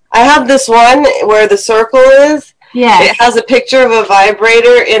perfect. I have this one where the circle is. Yeah. It has a picture of a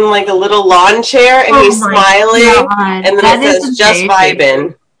vibrator in like a little lawn chair, and he's smiling. God. And then it says, just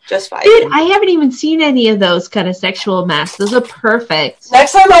vibing. Just vibing. Dude, I haven't even seen any of those kind of sexual masks. Those are perfect.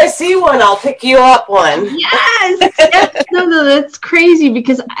 Next time I see one, I'll pick you up one. Yes! Yes. No, that's crazy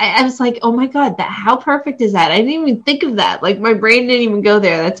because I was like, oh my god, how perfect is that? I didn't even think of that. Like, my brain didn't even go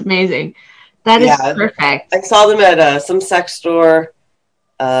there. That's amazing. That is perfect. I saw them at some sex store.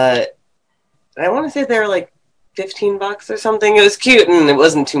 I want to say they were like $15 or something. It was cute and it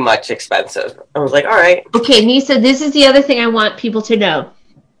wasn't too much expensive. I was like, all right. Okay, Nyssa, this is the other thing I want people to know.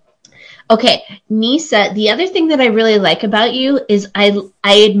 Okay, Nyssa, the other thing that I really like about you is I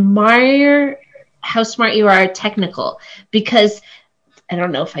admire how smart you are technical, because I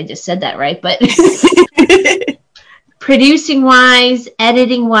don't know if I just said that right, but producing wise,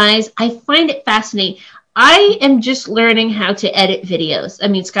 editing wise, I find it fascinating. I am just learning how to edit videos. I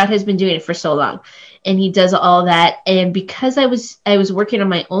mean, Scott has been doing it for so long, and he does all that. And because I was working on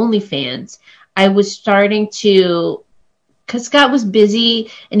my OnlyFans, I was starting to, because Scott was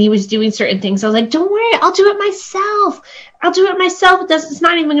busy and he was doing certain things. I was like, don't worry, I'll do it myself. It's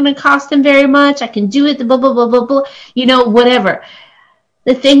not even going to cost him very much. I can do it, blah, blah, blah, blah, blah. You know, whatever.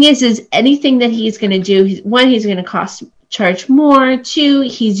 The thing is anything that he's going to do, he's going to charge more. Two,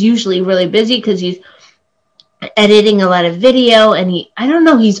 he's usually really busy because he's editing a lot of video, and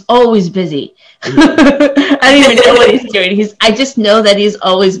he's always busy. I don't even know what he's doing. I just know that he's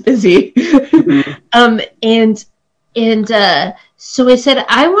always busy. So I said,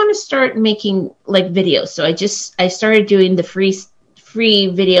 I want to start making like videos. So I started doing the free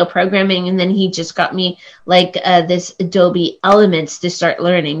video programming, and then he just got me like this Adobe Elements to start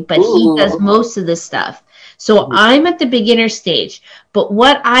learning, but he does most of the stuff. So I'm at the beginner stage. But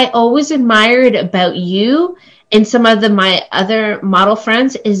what I always admired about you and some of my other model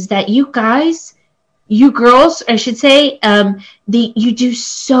friends is that you girls, I should say, you do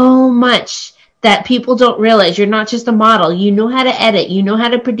so much that people don't realize. You're not just a model. You know how to edit. You know how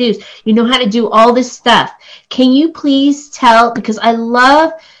to produce. You know how to do all this stuff. Can you please tell, because I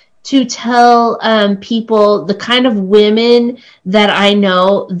love to tell people the kind of women that I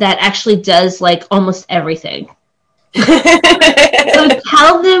know that actually does like almost everything. So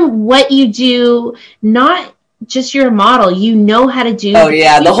tell them what you do, not just you're a model. You know how to do. Oh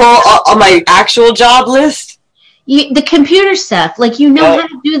yeah, the whole on my actual job list. The computer stuff, like you know how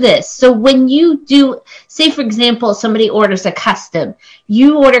to do this. So when you do, say for example, somebody orders a custom,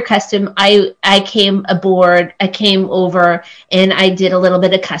 you order custom. I came over and I did a little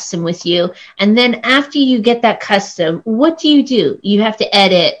bit of custom with you. And then after you get that custom, what do? You have to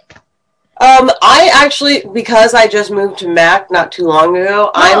edit. I actually, because I just moved to Mac not too long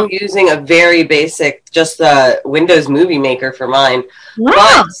ago, I'm using a very basic, just the Windows Movie Maker for mine.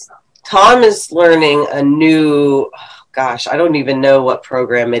 Wow. But Tom is learning a new, I don't even know what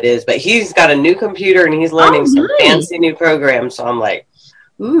program it is, but he's got a new computer and he's learning some fancy new programs. So I'm like,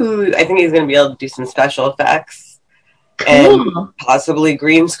 ooh, I think he's going to be able to do some special effects and possibly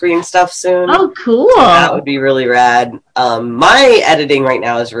green screen stuff soon. Oh, cool. So that would be really rad. My editing right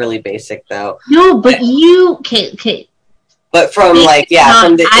now is really basic though. No, but okay. But from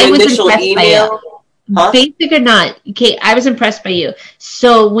from the initial email. Huh? Basic or not, okay, I was impressed by you.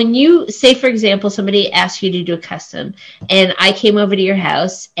 So when you say, for example, somebody asked you to do a custom, and I came over to your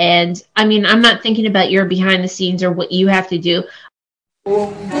house, and I mean, I'm not thinking about your behind the scenes or what you have to do.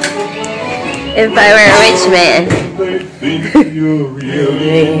 If I were a rich man.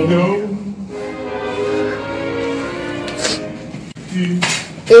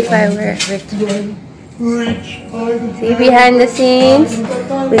 If I were a rich man. See behind the scenes,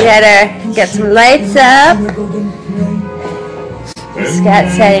 we gotta get some lights up. Scott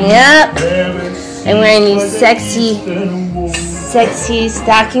setting up. I'm wearing these sexy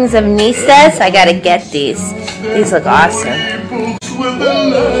stockings of Nyssa. I gotta get these. These look awesome.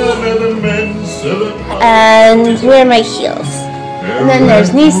 And where are my heels? And then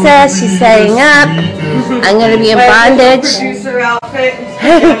there's Nyssa. She's setting up. I'm gonna be in bondage. Producer outfit.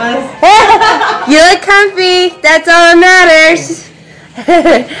 You look comfy. That's all that matters.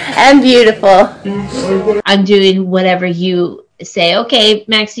 And beautiful. I'm doing whatever you say. Okay,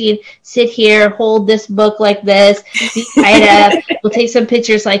 Maxine, sit here, hold this book like this, be tied up. We'll take some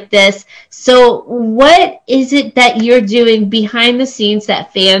pictures like this. So what is it that you're doing behind the scenes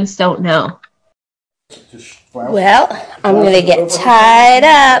that fans don't know? Well, I'm going to get tied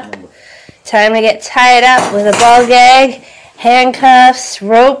up. Time to get tied up with a ball gag, handcuffs,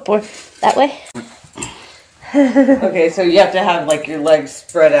 rope, or that way. Okay, so you have to have like your legs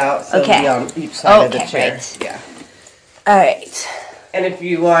spread out so Okay. be on each side of the chair. Right. Yeah. All right. And if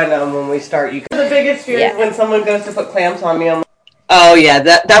you want, when we start, you can. The biggest fear is Yeah. when someone goes to put clamps on me. I'm like, oh yeah,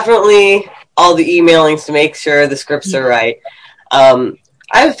 that definitely all the emailings to make sure the scripts are right. I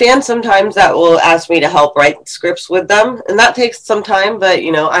have fans sometimes that will ask me to help write scripts with them, and that takes some time, but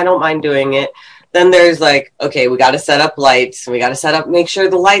I don't mind doing it. Then there's like, okay, we got to set up lights, and we got to make sure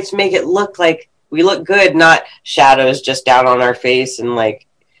the lights make it look like we look good, not shadows just down on our face and like,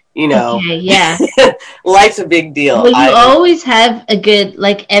 Okay, yeah. light's a big deal. Well, you always have a good,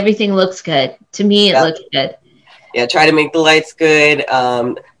 like, everything looks good. To me, it looks good. Yeah, try to make the lights good.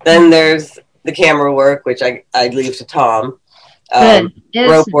 Then there's the camera work, which I leave to Tom.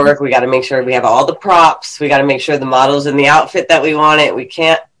 Rope work, we got to make sure we have all the props. We got to make sure the model's in the outfit that we want it. We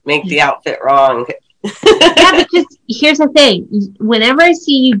can't make the outfit wrong. Yeah, because here's the thing. Whenever I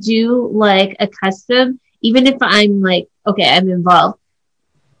see you do, like, a custom, even if I'm like, okay, I'm involved,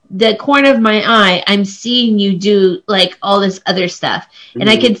 the corner of my eye, I'm seeing you do like all this other stuff, and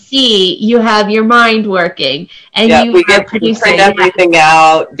I can see you have your mind working, and we print everything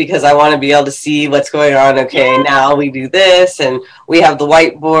out because I want to be able to see what's going on. Okay, now we do this, and we have the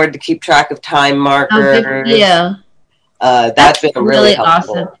whiteboard to keep track of time markers. That's been really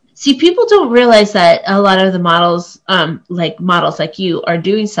helpful. Awesome. See, people don't realize that a lot of the models, models like you, are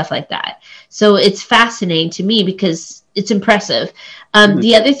doing stuff like that. So it's fascinating to me because it's impressive.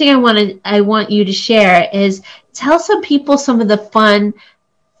 The other thing I want you to share is tell some people some of the fun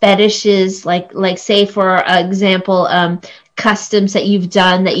fetishes, like say for example, customs that you've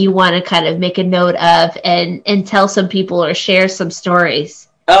done that you want to kind of make a note of, and tell some people or share some stories.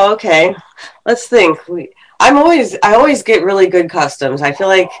 Oh, okay. Let's think. I always get really good customs. I feel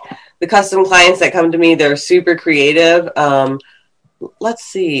like the custom clients that come to me, they're super creative. Let's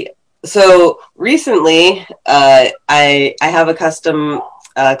see. So recently, I have a custom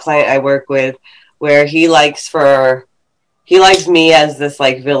client I work with where he likes me as this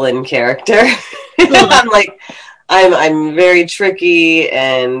like villain character. I'm very tricky,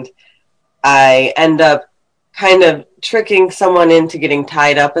 and I end up kind of tricking someone into getting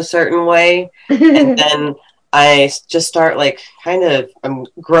tied up a certain way, and then I just start like I'm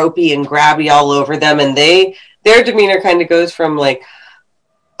gropey and grabby all over them, and their demeanor kind of goes from like,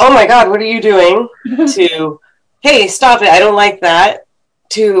 oh my God, what are you doing? To, hey, stop it, I don't like that.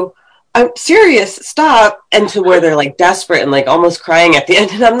 To, I'm serious, stop. And to where they're like desperate and like almost crying at the end,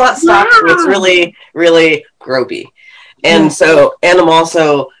 and I'm not stopping. Wow. It's really, really gropey. And so, and I'm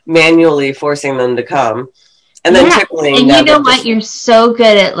also manually forcing them to come. And then tickling. And you know what? You're so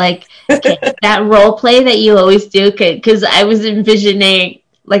good at like that role play that you always do. Because I was envisioning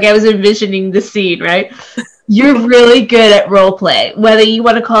the scene, right? You're really good at role play. Whether you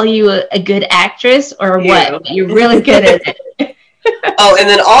want to call you a good actress or what, you're really good at it. Oh, and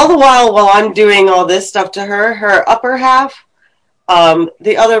then all the while I'm doing all this stuff to her upper half,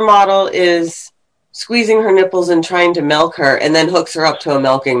 the other model is squeezing her nipples and trying to milk her, and then hooks her up to a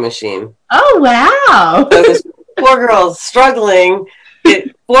milking machine. Oh, wow. So this poor girl's struggling,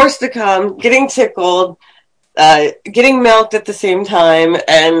 forced to come, getting tickled, getting milked at the same time,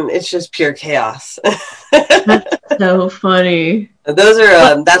 and it's just pure chaos. That's so funny. Those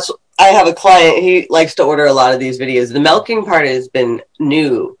are I have a client, he likes to order a lot of these videos. The milking part has been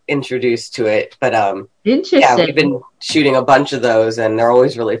introduced to it, but interesting. Yeah, we've been shooting a bunch of those, and they're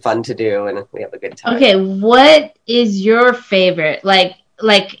always really fun to do, and we have a good time. Okay, what is your favorite? Like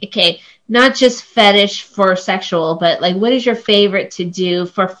okay, not just fetish for sexual, but like what is your favorite to do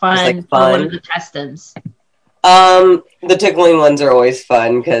for fun for one of the customs? The tickling ones are always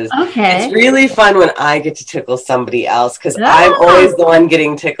fun because it's really fun when I get to tickle somebody else because I'm always the one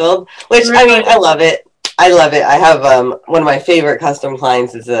getting tickled, which I mean, I love it. I love it. I have one of my favorite custom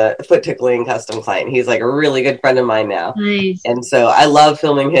clients is a foot tickling custom client. He's like a really good friend of mine now. Nice. And so I love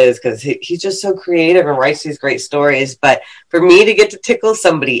filming his because he's just so creative and writes these great stories. But for me to get to tickle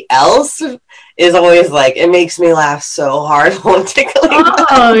somebody else is always like, it makes me laugh so hard when tickling.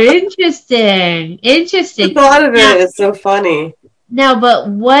 Oh, interesting. The thought of it is so funny. Now,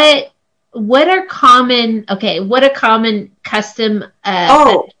 but what are common custom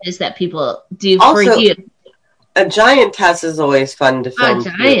fetishes that people do for you? A giantess is always fun to film.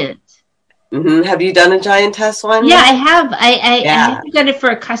 Giant. Mm-hmm. Have you done a giantess one? Yeah, I have. I haven't done it for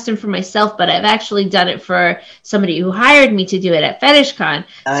a custom for myself, but I've actually done it for somebody who hired me to do it at FetishCon.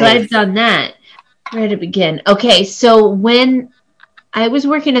 Nice. So I've done that. Where to begin? Okay, so when I was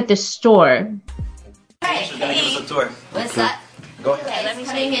working at the store. Hey, give us a tour. What's up? Go ahead. Okay, let me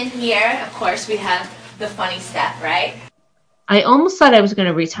coming in here. Of course, we have the funny step, right? I almost thought I was going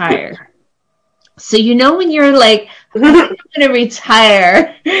to retire. So when you're like, I'm going to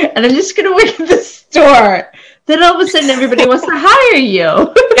retire and I'm just going to work at the store. Then all of a sudden everybody wants to hire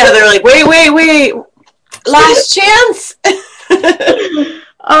you. Yeah, they're like, wait. Last chance.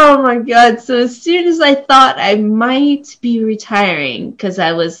 Oh my God. So as soon as I thought I might be retiring, because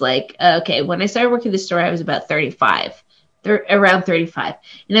I was like, okay, when I started working at the store, I was about 35. Around 35.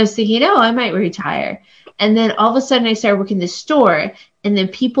 And I was thinking, I might retire. And then all of a sudden I started working the store, and then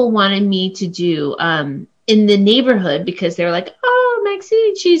people wanted me to do in the neighborhood because they were like, oh,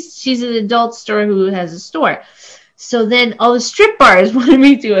 Maxine, she's an adult store who has a store. So then all the strip bars wanted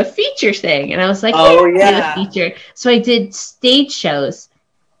me to do a feature thing. And I was like, do a feature. So I did stage shows.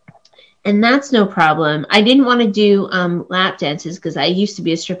 And that's no problem. I didn't want to do lap dances because I used to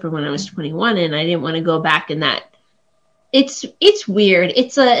be a stripper when I was 21, and I didn't want to go back in that. It's weird.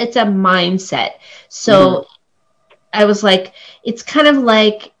 It's a mindset. So I was like, it's kind of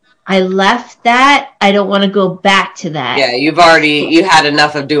like I left that. I don't want to go back to that. Yeah, you had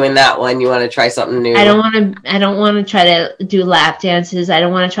enough of doing that one. You want to try something new. I don't want to try to do lap dances. I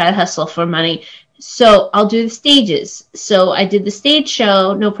don't want to try to hustle for money. So I'll do the stages. So I did the stage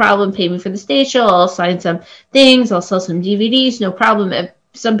show, no problem. Pay me for the stage show. I'll sign some things. I'll sell some DVDs, no problem.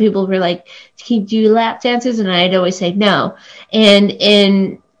 Some people were like, can you do lap dances? And I'd always say no.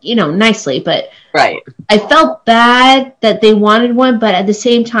 And nicely, but right. I felt bad that they wanted one, but at the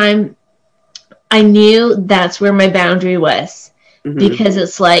same time, I knew that's where my boundary was, because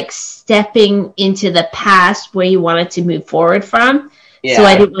it's like stepping into the past where you wanted to move forward from. Yeah. So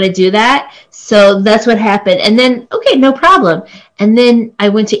I didn't want to do that. So that's what happened. And then, okay, no problem. And then I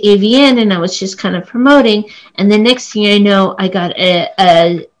went to AVN and I was just kind of promoting. And the next thing I know, I got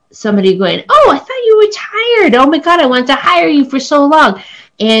somebody going, oh, I thought you retired. Oh my God, I wanted to hire you for so long.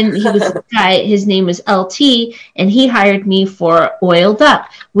 And he was a guy, his name was LT, and he hired me for Oiled Up,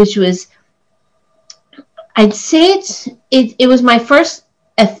 which was, I'd say it was my first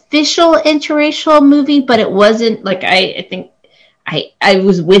official interracial movie, but it wasn't like, I think I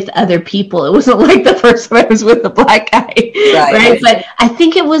was with other people. It wasn't like the first time I was with a black guy, right? But I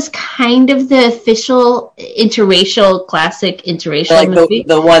think it was kind of the official classic interracial movie.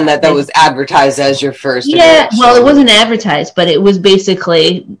 The one that was advertised as your first. Yeah, well, it wasn't advertised, but it was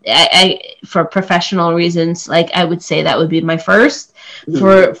basically, for professional reasons, like I would say that would be my first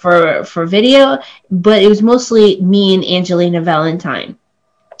for video. But it was mostly me and Angelina Valentine.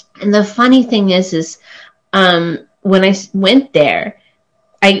 And the funny thing is when I went there,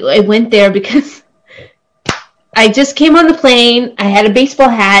 I went there because I just came on the plane. I had a baseball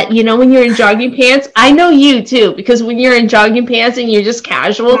hat. When you're in jogging pants, I know you too, because when you're in jogging pants and you're just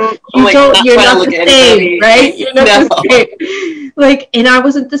casual, you're not the same, right? You're not the same. And I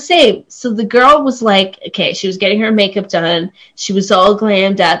wasn't the same. So the girl was like, okay, she was getting her makeup done. She was all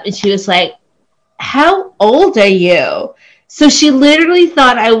glammed up, and she was like, how old are you? So she literally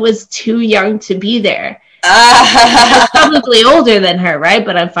thought I was too young to be there. I'm probably older than her, right?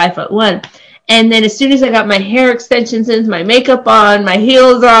 But I'm 5'1". And then as soon as I got my hair extensions in, my makeup on, my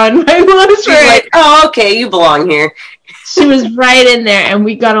heels on, my gloves were like, oh, okay, you belong here. She was right in there, and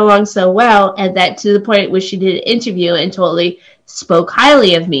we got along so well, and that to the point where she did an interview and totally spoke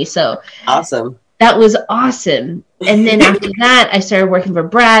highly of me. So awesome. That was awesome. And then after that, I started working for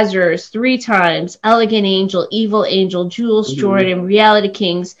Brazzers 3 times, Elegant Angel, Evil Angel, Jules Jordan, Reality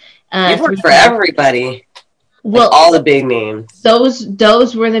Kings. You've worked for everybody. Well, like all the big names.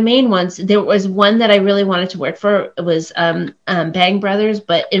 Those were the main ones. There was one that I really wanted to work for. It was Bang Brothers,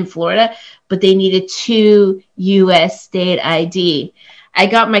 but in Florida. But they needed 2 U.S. state ID. I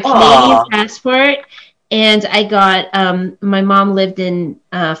got my Canadian passport, And I got, my mom lived in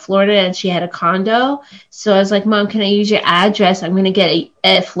Florida and she had a condo. So I was like, Mom, can I use your address? I'm going to get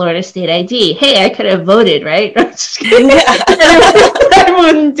a Florida state ID. Hey, I could have voted, right? I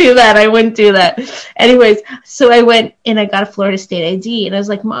wouldn't do that. I wouldn't do that. Anyways, so I went and I got a Florida state ID. And I was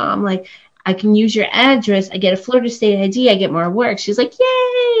like, Mom, like, I can use your address. I get a Florida state ID. I get more work. She's like,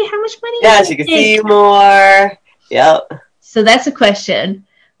 yay, how much money? Yeah, she can see you more. Yep. So that's a question.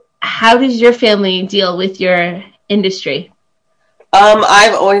 How does your family deal with your industry?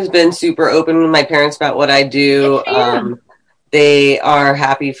 I've always been super open with my parents about what I do. They are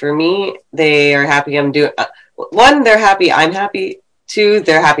happy for me. They are happy I'm doing. One, they're happy I'm happy. Two,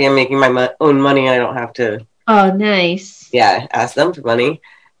 they're happy I'm making my own money and I don't have to. Oh, nice. Yeah, ask them for money.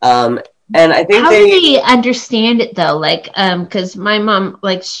 And I think how do they understand it though? Like, because my mom,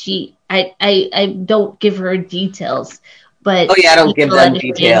 like, I don't give her details. But I don't give them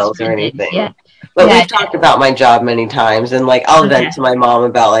details or anything. Yeah. But we've talked about my job many times, and like I'll vent to my mom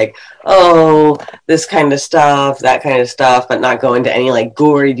about like, oh, this kind of stuff, that kind of stuff, but not go into any like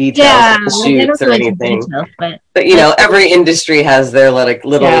gory details of the shoots or anything. Details, but you know, every industry has their like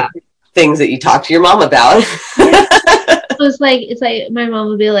little things that you talk to your mom about. It's like my mom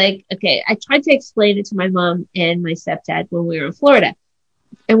would be like, okay, I tried to explain it to my mom and my stepdad when we were in Florida,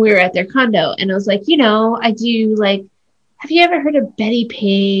 and we were at their condo, and I was like, you know, I do like. Have you ever heard of Betty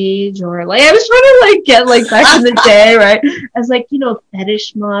Page? Or like, I was trying to like get like back in the day, right? I was like, you know,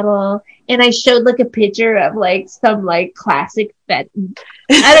 fetish model. And I showed like a picture of like some like classic I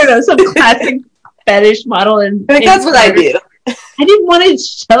don't know, some classic fetish model. And that's what I do. I didn't want to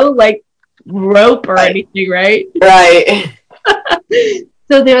show like rope or anything, right? Right.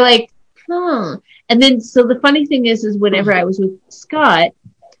 So they're like, huh. And then, so the funny thing is whenever I was with Scott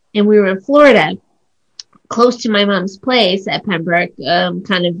and we were in Florida, close to my mom's place at Pembroke,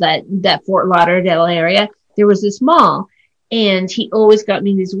 kind of that Fort Lauderdale area, there was this mall, and he always got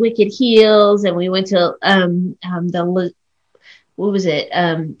me these wicked heels, and we went to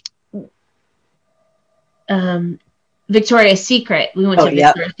Victoria's Secret. We went to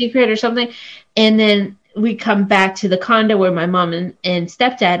Victoria's Secret or something, and then we come back to the condo where my mom and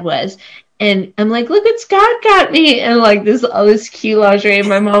stepdad was. And I'm like, look what Scott got me. And like all this cute lingerie. And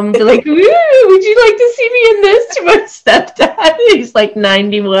my mom would be like, ooh, would you like to see me in this? To my stepdad. He's like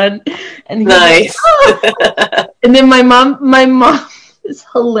 91. And nice. Like, oh. And then my mom is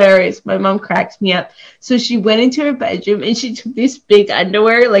hilarious. My mom cracks me up. So she went into her bedroom and she took these big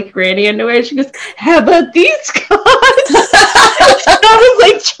underwear, like granny underwear. She goes, how about these, Scott? I was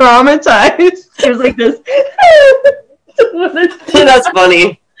like traumatized. She was like this. That's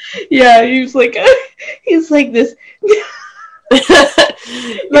funny. Yeah, he's like this. Like,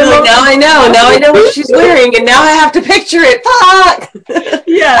 now I know what she's wearing, and now I have to picture it. Fuck!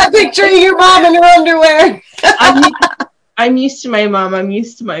 Yeah, I'm picturing your mom in her underwear. I'm used to my mom.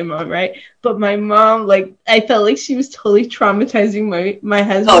 Right? But my mom, like, I felt like she was totally traumatizing my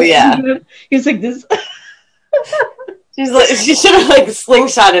husband. Oh yeah, he's like this. She's like, she should have like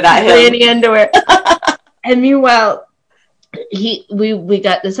slingshotted at him. Granny underwear. And meanwhile, we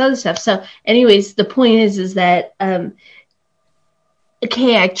got this other stuff. So anyways, the point is that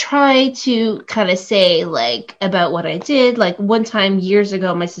okay, I try to kind of say like about what I did. Like one time years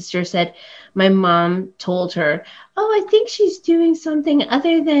ago, my sister said my mom told her, oh, I think she's doing something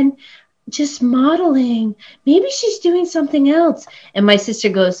other than just modeling. Maybe she's doing something else. And my sister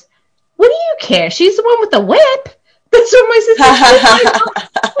goes, what do you care? She's the one with the whip. That's what my sister said.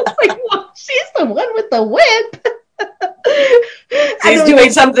 Like, well, she's the one with the whip. She's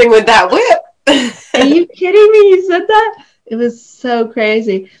doing something with that whip. Are you kidding me? You said that? It was so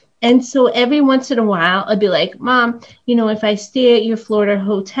crazy. And so every once in a while, I'd be like, Mom, you know, if I stay at your Florida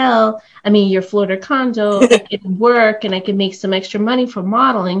your Florida condo, I can work and I can make some extra money for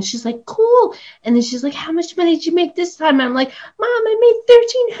modeling. She's like, cool. And then she's like, how much money did you make this time? And I'm like, Mom, I made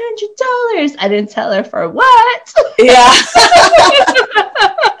 $1,300. I didn't tell her for what. Yeah.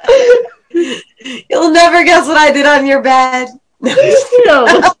 You'll never guess what I did on your bed. No,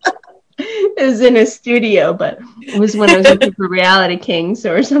 it was in a studio, but it was when I was looking for Reality Kings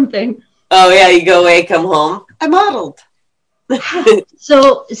or something. Oh yeah, you go away, come home. I modeled.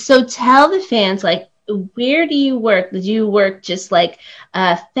 So tell the fans, like, where do you work? Do you work just like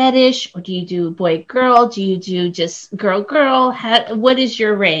fetish, or do you do boy girl? Do you do just girl? What is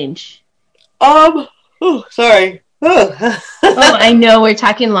your range? Oh, sorry. Oh, I know we're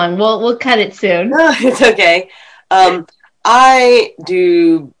talking long. We'll cut it soon. No, it's okay. I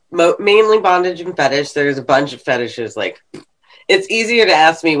do mainly bondage and fetish. There's a bunch of fetishes, like it's easier to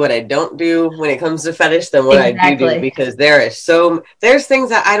ask me what I don't do when it comes to fetish than what I do because there's things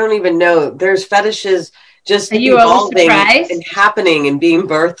that I don't even know. There's fetishes just Are you always evolving surprised? and happening and being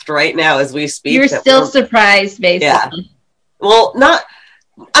birthed right now as we speak. You're still surprised, basically. Yeah. Well,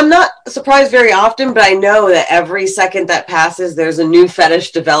 I'm not surprised very often, but I know that every second that passes, there's a new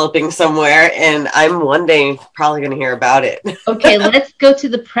fetish developing somewhere, and I'm one day probably going to hear about it. Okay, let's go to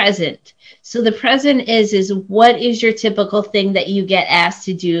the present. So the present is what is your typical thing that you get asked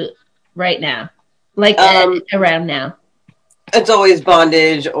to do right now? Like around now? It's always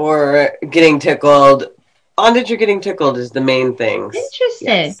bondage or getting tickled. Bondage or getting tickled is the main things. Interesting.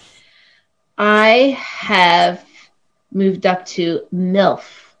 Yes. I have moved up to MILF.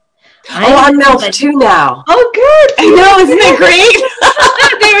 I'm MILF too now. Oh, good. I know, isn't it great?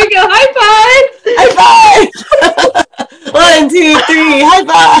 There we go. High five. High five. 1, 2, 3. High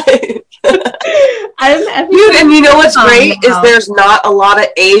five. Dude, and you know what's great is there's not a lot of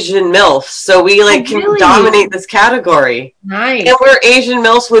Asian MILFs, so we can dominate this category. Nice. And we're Asian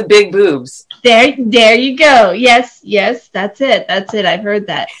MILFs with big boobs. There you go. Yes, that's it. I've heard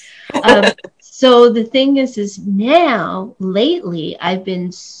that. So the thing is now, lately, I've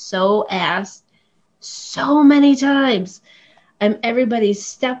been so asked so many times. I'm everybody's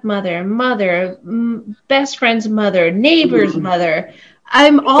stepmother, mother, best friend's mother, neighbor's mother.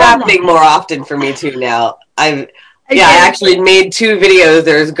 I'm all happening more often for me too now. I actually made 2 videos.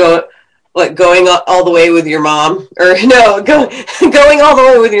 There's going all the way with your mom, or no, going all the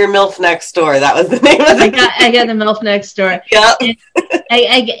way with your MILF next door. That was the name of it. I got the MILF next door. Yeah.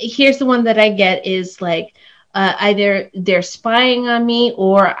 Here's the one that I get is either they're spying on me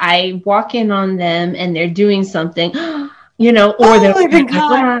or I walk in on them and they're doing something, or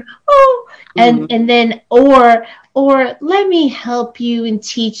they're and then or let me help you and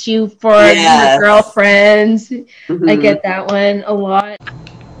teach you for your girlfriends. Mm-hmm. I get that one a lot.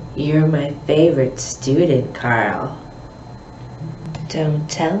 You're my favorite student, Carl. Don't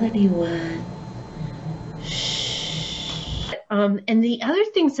tell anyone. Shh. And the other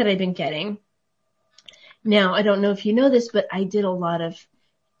things that I've been getting, now I don't know if you know this, but I did a lot of,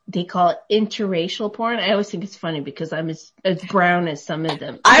 they call it interracial porn. I always think it's funny because I'm as brown as some of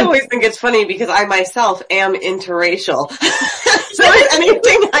them. I always think it's funny because I myself am interracial. So is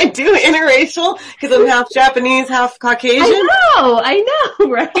anything I do interracial? Because I'm half Japanese, half Caucasian. I know,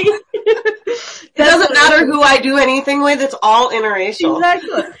 right? It doesn't matter who I do anything with, it's all interracial.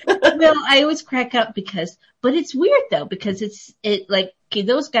 Exactly. Well, I always crack up but it's weird though, because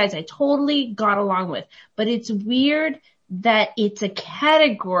those guys I totally got along with, but it's weird that it's a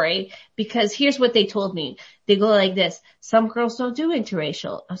category because here's what they told me. They go like this. Some girls don't do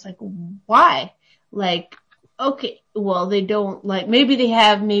interracial. I was like, why? Okay, well, they don't maybe they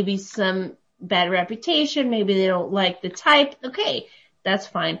have some bad reputation. Maybe they don't like the type. Okay, that's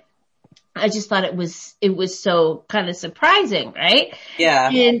fine. I just thought it was so kind of surprising, right?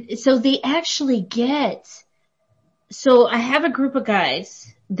 Yeah. And so they actually so I have a group of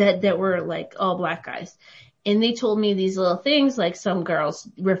guys that were all black guys. And they told me these little things, some girls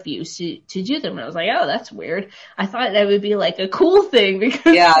refuse to do them. And I was like, oh, that's weird. I thought that would be a cool thing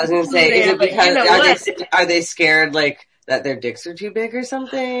because. Yeah, I was going to say, is it because, are they scared that their dicks are too big or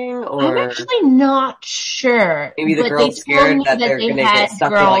something? Or I'm actually not sure. Maybe the girl's scared that they're going to get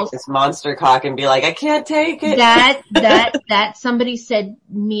stuck in this monster cock and be like, I can't take it. That somebody said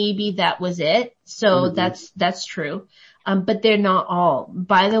maybe that was it. So that's true. But they're not all.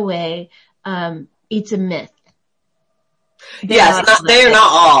 By the way, it's a myth. They're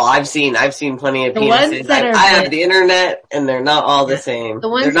not all. I've seen plenty of penises. I have the internet, and they're not all the same.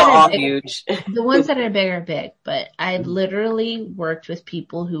 They're not all huge. The ones that are big are big, but I've literally worked with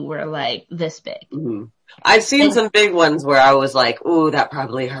people who were this big. Mm-hmm. I've seen some big ones where I was like, ooh, that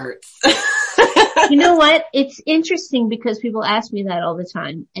probably hurts. You know what? It's interesting because people ask me that all the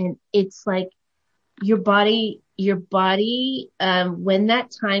time, and it's your body, when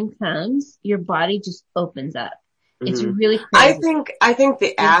that time comes, your body just opens up. It's really crazy. I think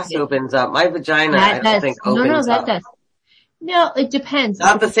the ass opens up. My vagina, I don't think opens up. Does. No, it depends.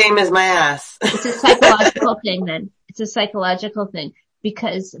 Not the same as my ass. It's a psychological thing then. It's a psychological thing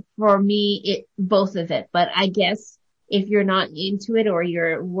because for me, both of it. But I guess if you're not into it or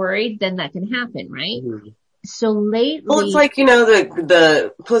you're worried, then that can happen, right? Mm-hmm. So lately. Well, it's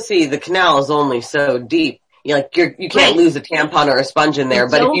the pussy, the canal is only so deep. You can't lose a tampon or a sponge in there,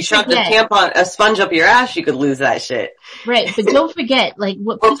 but if you shove a sponge up your ass, you could lose that shit. Right, but don't forget,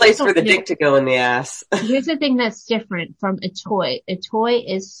 what place for the dick to go in the ass. Here's the thing that's different from a toy. A toy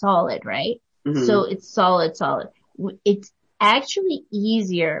is solid, right? Mm-hmm. So it's solid. It's actually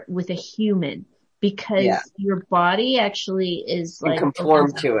easier with a human because your body actually is like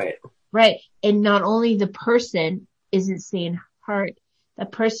conform to it. Right. And not only the person isn't staying hard, the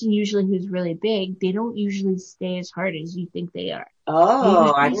person usually who's really big, they don't usually stay as hard as you think they are.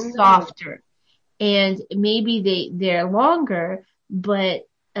 Oh, I didn't softer. And maybe they're longer, but,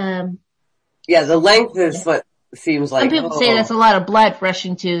 the length is what seems like. Some people say that's a lot of blood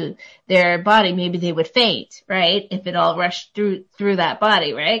rushing to their body. Maybe they would faint, right? If it all rushed through that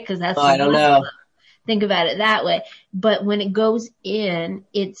body, right? Cause that's, I don't know. Think about it that way. But when it goes in,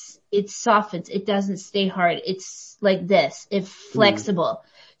 it softens. It doesn't stay hard. It's like this. It's flexible.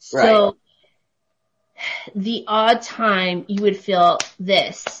 So the odd time you would feel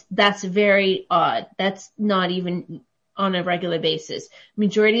this, that's very odd. That's not even on a regular basis.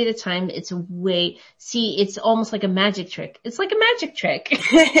 Majority of the time it's it's almost like a magic trick. It's like a magic trick.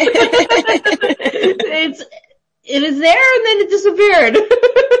 It is there and then it disappeared.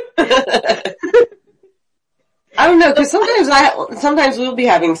 I don't know, cause sometimes we'll be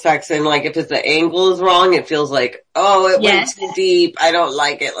having sex and like if the angle is wrong, it feels like, it went too deep. I don't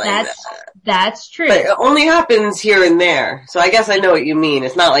like it like that. That's true. But it only happens here and there. So I guess I know what you mean.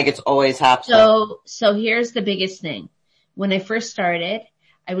 It's not like it's always happening. So here's the biggest thing. When I first started,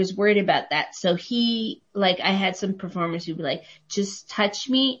 I was worried about that. So I had some performers who'd be like, just touch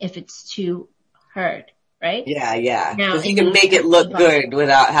me if it's too hard, right? Yeah. Cause you can make it look good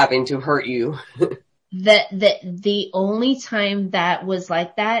without having to hurt you. The only time that was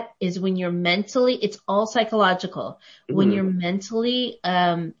like that is when you're mentally, it's all psychological. When you're mentally,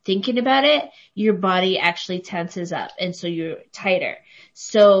 thinking about it, your body actually tenses up and so you're tighter.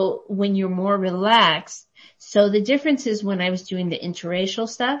 So when you're more relaxed, so the difference is when I was doing the interracial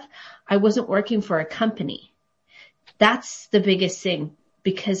stuff, I wasn't working for a company. That's the biggest thing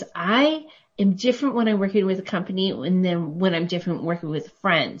because I am different when I'm working with a company and then when I'm different working with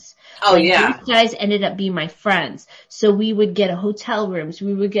friends. These guys ended up being my friends. So we would get hotel rooms,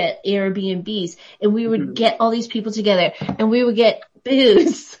 we would get Airbnbs, and we would get all these people together and we would get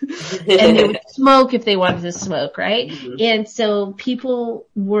booze and they would smoke if they wanted to smoke, right? And so people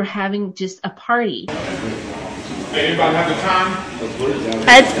were having just a party. Anybody have the time?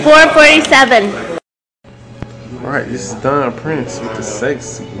 It's 4:47. Alright, this is Don Prince with the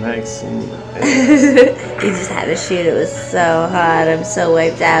Sex Maxine. He just had to shoot. It was so hot. I'm so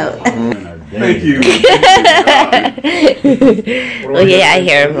wiped out. Thank you. Well, yeah, I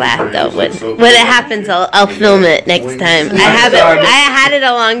hear him laugh though. When it happens, I'll film it next time. I had it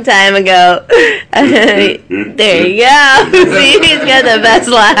a long time ago. There you go. See, he's got the best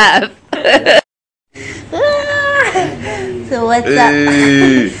laugh. So what's up?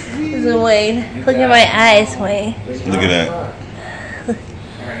 Wayne, look at my eyes, Wayne. Look at that.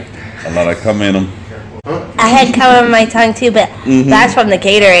 A lot of cum in them. I had cum in my tongue too, but that's from the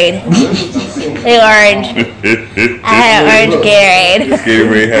Gatorade. The orange. I had orange Gatorade.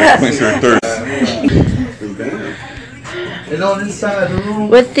 Gatorade had quenched her thirst.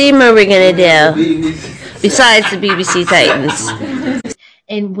 What theme are we gonna do? Besides the BBC Titans.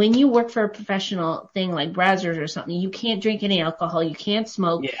 And when you work for a professional thing like Brazzers or something, you can't drink any alcohol, you can't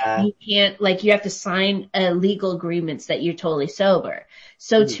smoke, you can't, you have to sign legal agreements that you're totally sober.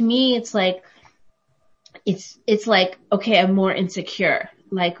 So to me, it's like, okay, I'm more insecure.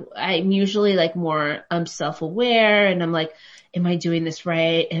 I'm usually more, I'm self-aware and I'm like, am I doing this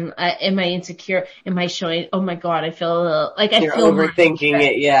right? And am I insecure? Am I showing, oh my God, I feel a little, you're overthinking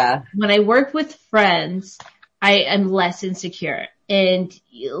it, yeah. When I work with friends, I am less insecure and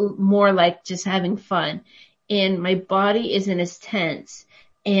more like just having fun. And my body isn't as tense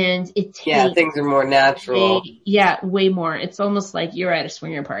and it takes... things are more natural. Way more. It's almost like you're at a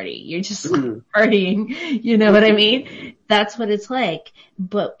swinger party. You're just partying. You know what I mean? That's what it's like.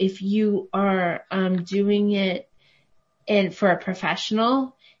 But if you are doing it and for a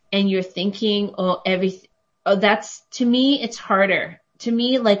professional and you're thinking, that's, to me, it's harder. To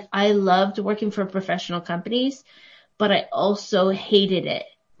me, I loved working for professional companies, but I also hated it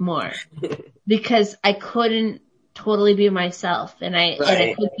more because I couldn't totally be myself and I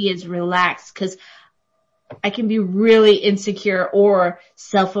couldn't be as relaxed because I can be really insecure or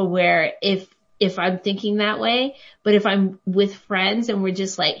self-aware if I'm thinking that way. But if I'm with friends and we're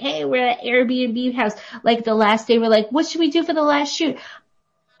just hey, we're at Airbnb house, the last day we're what should we do for the last shoot?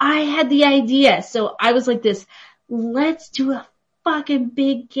 I had the idea. So I was this, let's do a fucking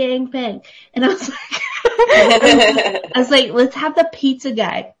big gangbang. And I was like, let's have the pizza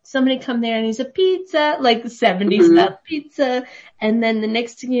guy. Somebody come there and he's a pizza, the 70s stuff pizza. And then the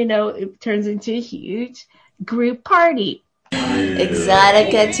next thing you know, it turns into a huge group party.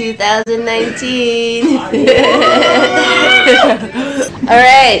 Exotica 2019.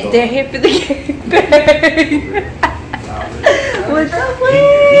 Alright, they're here for the gangbang. What's up,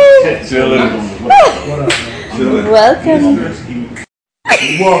 Wayne? Chilling. Welcome.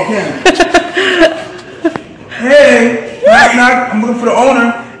 Walk in. Hey, knock knock. I'm looking for the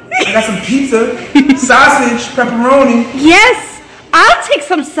owner. I got some pizza, sausage, pepperoni. Yes, I'll take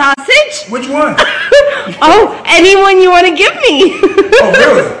some sausage. Which one? Oh, anyone you want to give me. Oh,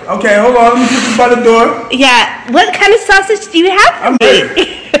 really? Okay, hold on. Let me put this by the door. Yeah, what kind of sausage do you have? I'm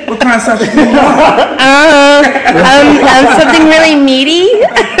ready. What kind of sausage do you want? Something really meaty.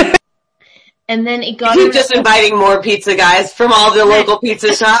 And then it got Keep just inviting more pizza guys from all the local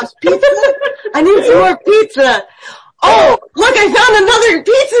pizza shops. Pizza? I need some more pizza. Oh, look, I found another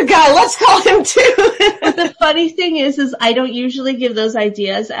pizza guy. Let's call him too. The funny thing is I don't usually give those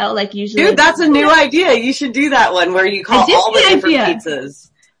ideas out. Like usually, Dude, that's a new idea. You should do that one where you call all the different pizzas.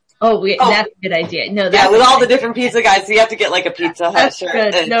 That's a good idea. No, yeah, with all the different pizza guys, so you have to get like a Pizza Hut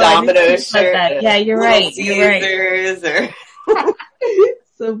shirt, and Domino's shirt. Yeah, you're right. Caesars or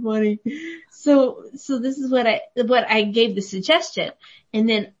so funny. So this is what I gave the suggestion, and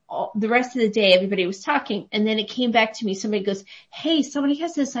then the rest of the day everybody was talking, and then it came back to me. Somebody goes, "Hey, somebody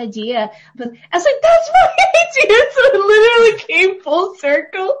has this idea," but I was like, "That's my idea!" So it literally came full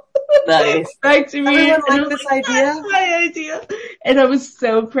circle. Nice. Back to me. Everyone liked this idea. That's my idea, and I was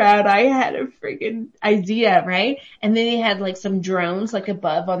so proud. I had a freaking idea, right? And then they had like some drones like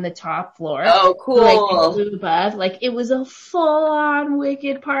above on the top floor. Oh, cool. So, like they flew above, like it was a full-on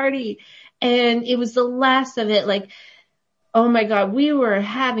wicked party. And it was the last of it, like, oh my God, we were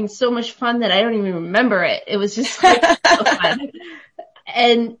having so much fun that I don't even remember it. It was just like, so fun.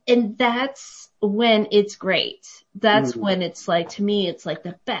 And that's when it's great. That's when it's like, to me, it's like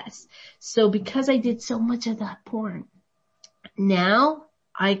the best. So because I did so much of that porn, now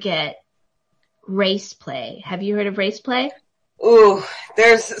I get race play. Have you heard of race play? Ooh,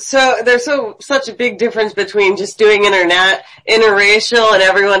 there's such a big difference between just doing interracial and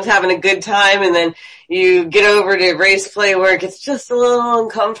everyone's having a good time, and then you get over to race play where it gets just a little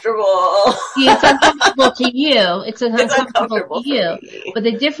uncomfortable. See, it's uncomfortable to you. It's uncomfortable to you. But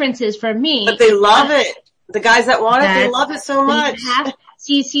the difference is for me. But they love it. The guys that want it, they love it so much. I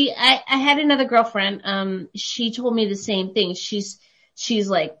had another girlfriend. She told me the same thing. She's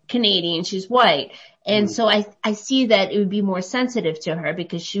like Canadian. She's white. And so I see that it would be more sensitive to her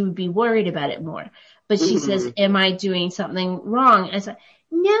because she would be worried about it more. But she says, am I doing something wrong? I said,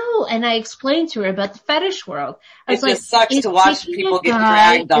 no. And I explained to her about the fetish world. It just sucks to watch people get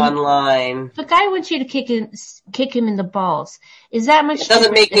dragged online. If a guy wants you to kick him in the balls, is that much? It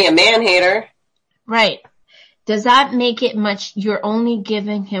doesn't make me a man-hater. Right. Does that make it much? You're only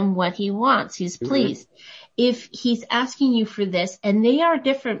giving him what he wants. He's pleased. If he's asking you for this, and they're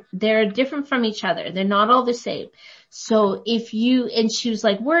different from each other. They're not all the same. So and she was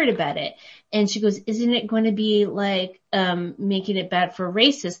like worried about it. And she goes, isn't it going to be like, making it bad for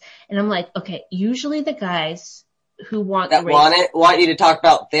racists? And I'm like, okay, usually the guys who want you to talk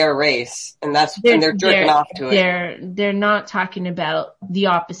about their race. And they're jerking off to it. They're not talking about the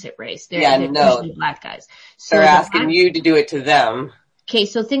opposite race. They're usually black guys. So they're asking you to do it to them. Okay,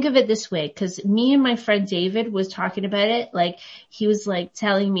 so think of it this way, because me and my friend David was talking about it. Like, he was like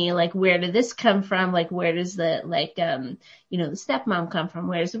telling me, like, where did this come from? Like, where does the, like, the stepmom come from?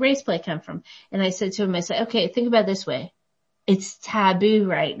 Where does the race play come from? And I said to him, okay, think about it this way. It's taboo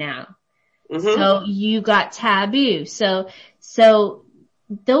right now. So you got taboo. So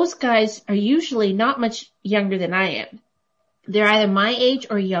those guys are usually not much younger than I am. They're either my age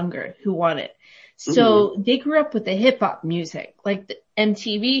or younger who want it. So they grew up with the hip hop music, like the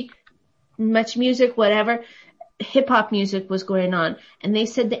MTV, Much Music, whatever. Hip hop music was going on, and they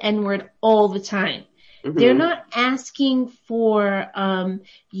said the N-word all the time. They're not asking for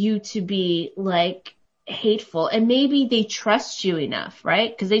you to be like hateful, and maybe they trust you enough,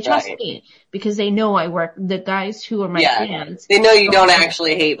 right? Because they trust me, because they know I work. The guys who are my fans, they know you don't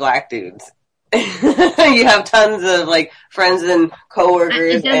actually hate black dudes. You have tons of like friends and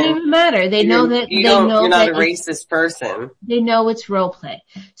coworkers. It doesn't even matter. They know that you're not a racist person. They know it's role play.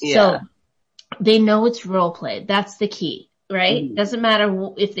 So they know it's role play. That's the key, right? Doesn't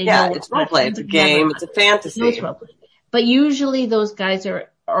matter if they know it's role play. It's a game. It's a fantasy. It's role play. But usually those guys are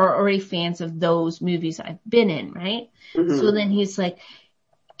already fans of those movies I've been in, right? So then he's like,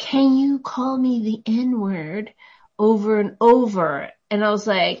 can you call me the N-word over and over? And I was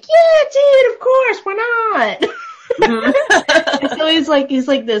like, yeah, dude, of course, why not? So he's like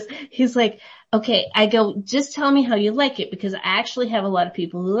this. He's like, okay, I go, just tell me how you like it, because I actually have a lot of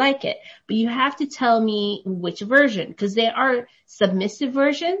people who like it, but you have to tell me which version, because there are submissive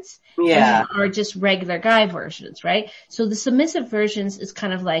versions and there are just regular guy versions, right? So the submissive versions is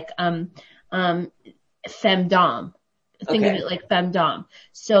kind of like, femdom. Think of it like femdom.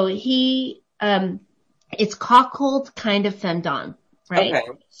 So it's cockhold kind of femdom, right?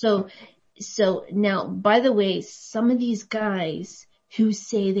 Okay. So now, by the way, some of these guys who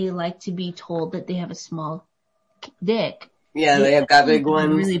say they like to be told that they have a small dick. Yeah, they have got big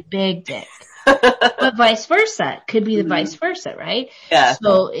ones. Really big dick. But vice versa. Could be the vice versa, right? Yeah.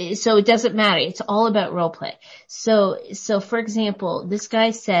 So it doesn't matter. It's all about role play. So for example, this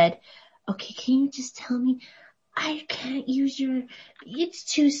guy said, okay, can you just tell me, I can't use it's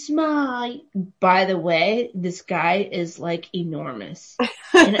too small. By the way, this guy is like enormous.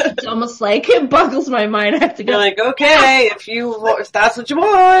 And it's almost like, it boggles my mind. I have to go. You're like, okay, if that's what you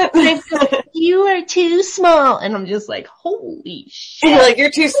want. You are too small. And I'm just like, holy shit. You're like,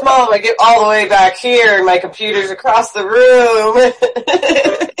 you're too small. I get all the way back here and my computer's across the room.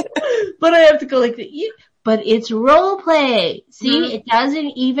 But I have to go like that. But it's role play. See, it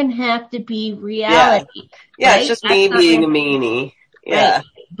doesn't even have to be reality. Yeah, right? It's just me being a meanie. Yeah. Right.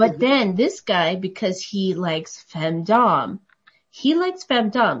 But then this guy, because he likes femdom,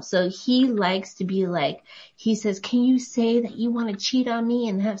 so he likes to be like, he says, can you say that you want to cheat on me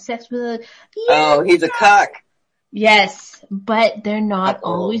and have sex with a... Yeah, oh, he's a cuck. Yes, but they're not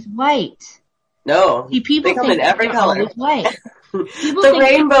always white. No. See, people they come think in every color. Always white. The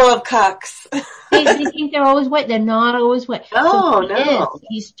rainbow of cucks. they think they're always white. They're not always white. No.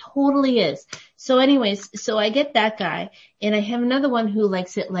 He's totally is. So anyways, so I get that guy, and I have another one who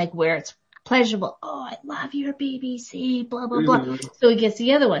likes it like where it's pleasurable. Oh, I love your BBC, blah, blah, blah. So he gets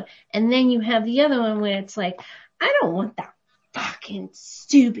the other one. And then you have the other one where it's like, I don't want that fucking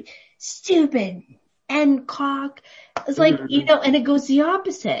stupid and cock. It's like, and it goes the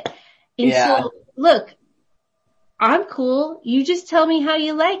opposite. And so, look, I'm cool. You just tell me how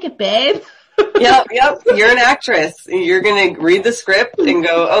you like it, babe. Yep. You're an actress. You're going to read the script and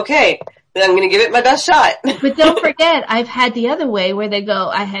go, okay, then I'm going to give it my best shot. But don't forget, I've had the other way where they go,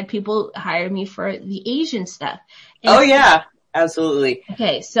 I had people hire me for the Asian stuff. And yeah, absolutely.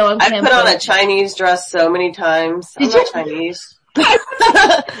 Okay, so I've put on a Chinese dress so many times. I'm not Chinese.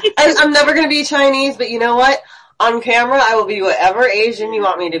 I'm never going to be Chinese, but you know what? On camera, I will be whatever Asian you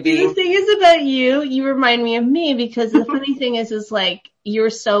want me to be. The thing is about you remind me of me, because the funny thing is like,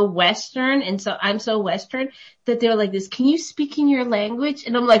 you're so Western, and so I'm so Western, that they're like this, can you speak in your language?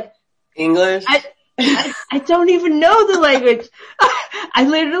 And I'm like, English? I don't even know the language. I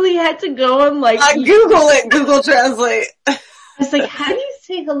literally had to go on like... Google it, Google Translate. I was like, how do you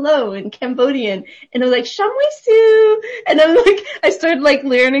say hello in Cambodian? And I was like, Shamwisu. And I'm like, I started like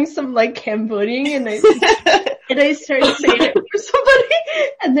learning some like Cambodian, and I started saying it for somebody.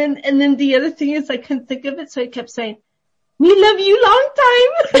 And then the other thing is I couldn't think of it, so I kept saying, we love you long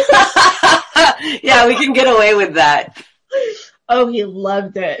time. Yeah, we can get away with that. Oh, he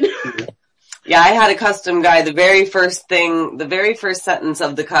loved it. Yeah, I had a custom guy. The very first sentence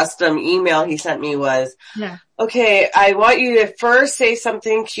of the custom email he sent me was, okay, I want you to first say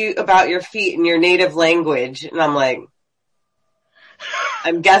something cute about your feet in your native language. And I'm like,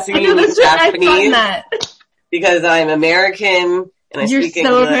 I'm guessing you mean Japanese because I'm American and I speak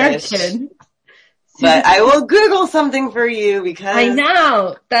English. American. But I will Google something for you because I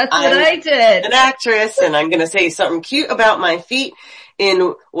know. That's what I did. An actress, and I'm going to say something cute about my feet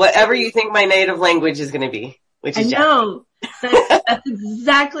in whatever you think my native language is going to be, which is Japanese. That's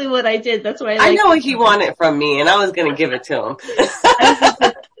exactly what I did. That's why I know what he wanted from me, and I was going to give it to him.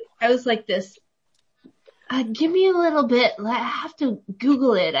 I was like this. Give me a little bit. I have to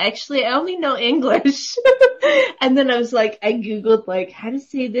Google it. Actually, I only know English. And then I was like, I Googled like how to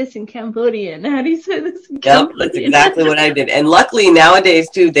say this in Cambodian. How do you say this in Cambodian? Yep, that's exactly what I did. And luckily nowadays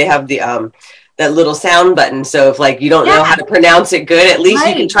too, they have the that little sound button. So if like you don't know how to pronounce it good, at least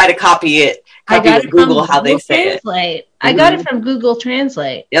you can try to copy it. Google how they say it. I got it from Google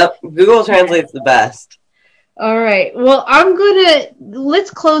Translate. Yep, Google Translate's the best. All right. Well,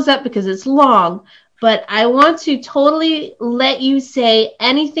 let's close up because it's long. But I want to totally let you say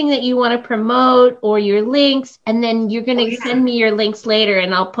anything that you want to promote or your links, and then you're going to send me your links later,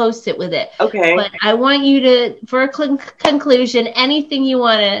 and I'll post it with it. Okay. But I want you to, for a conclusion, anything you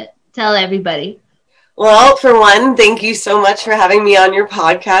want to tell everybody. Well, for one, thank you so much for having me on your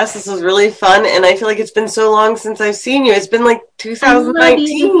podcast. This was really fun, and I feel like it's been so long since I've seen you. It's been like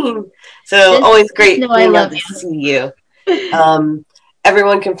 2019. So always great to see you.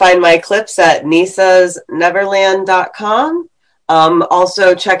 Everyone can find my clips at NyssasNeverland.com.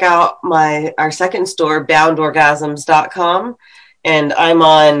 Also check out our second store, boundorgasms.com, and I'm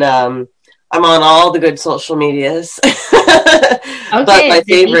on all the good social medias. Okay, but my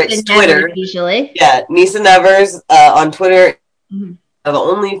favorite is Twitter. Usually. Yeah, Nyssa Nevers on Twitter. Mhm. I have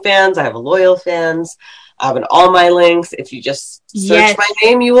OnlyFans. I have a Loyal Fans. I have all my links. If you just search my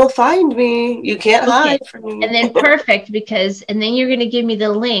name, you will find me. You can't hide from me. And then perfect, and then you're going to give me the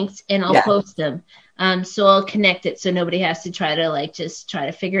links and I'll post them. So I'll connect it so nobody has to try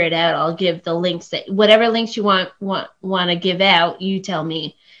to figure it out. I'll give the links whatever links you want to give out, you tell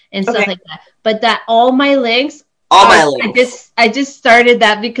me and stuff like that. But all my links. I just started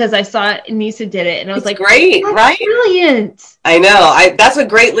that because I saw Nyssa did it, and I was like, "Great, right? Brilliant!" I know. That's a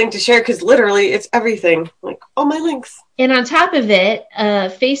great link to share because literally, it's everything. Like all my links. And on top of it,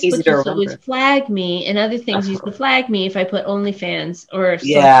 Facebook used to always flag me, and other things used to flag me if I put OnlyFans or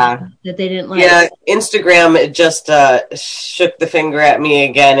something that they didn't like. Yeah, Instagram just shook the finger at me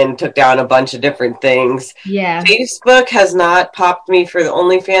again and took down a bunch of different things. Yeah. Facebook has not popped me for the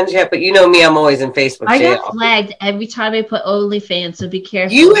OnlyFans yet, but you know me, I'm always in Facebook jail. I got flagged every time I put OnlyFans, so be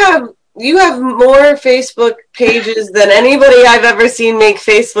careful. You have more Facebook pages than anybody I've ever seen make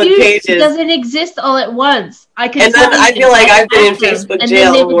Facebook pages. It doesn't exist all at once. I feel like I've been in Facebook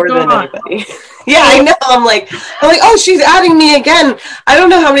jail more than anybody. Yeah, I know. I'm like, oh, she's adding me again. I don't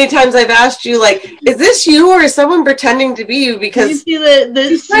know how many times I've asked you, like, is this you or is someone pretending to be you? Because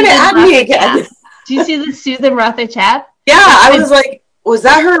she's trying to add me again. Do you see the Susan Rother chat? Yeah, I was like, was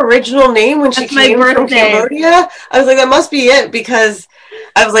that her original name when she came from Cambodia? I was like, that must be it because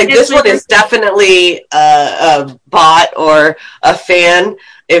I was like, this one is definitely a bot or a fan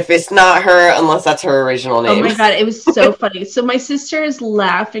if it's not her, unless that's her original name. Oh my God, it was so funny. So my sister is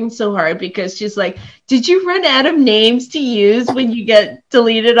laughing so hard because she's like, did you run out of names to use when you get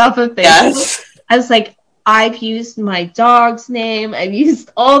deleted off of Facebook? Yes. I was like, I've used my dog's name. I've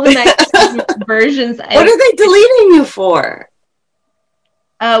used all the next versions. What are they deleting you for?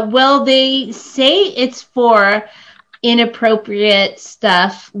 Well, they say it's for inappropriate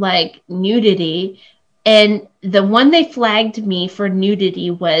stuff like nudity, and the one they flagged me for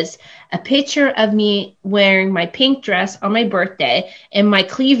nudity was a picture of me wearing my pink dress on my birthday and my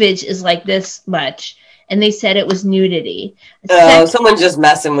cleavage is like this much, and they said it was nudity. Someone's just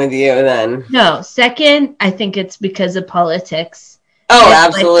messing with you then. No, second, I think it's because of politics. Oh,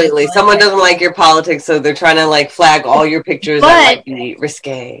 absolutely. Someone doesn't like your politics, so they're trying to like flag all your pictures that might be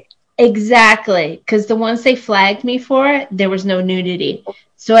risque. Exactly, because the ones they flagged me for, there was no nudity.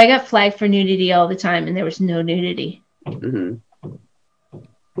 So I got flagged for nudity all the time, and there was no nudity. Mm-hmm.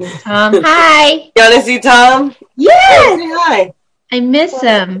 Tom, hi. You want to see Tom? Yes. Say hi. I miss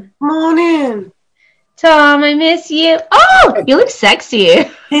him. Come on in. Tom, I miss you. Oh, you look sexy.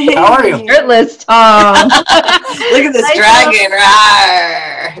 How are you? Shirtless, Tom. Look at this dragon.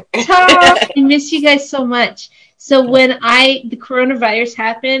 Tom, I miss you guys so much. So when the coronavirus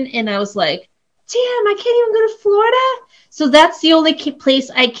happened and I was like, damn, I can't even go to Florida. So that's the only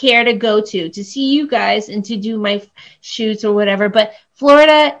place I care to go to see you guys and to do my shoots or whatever. But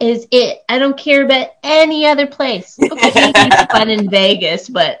Florida is it. I don't care about any other place. Okay, maybe it's fun in Vegas,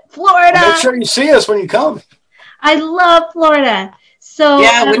 but Florida. Well, make sure you see us when you come. I love Florida. So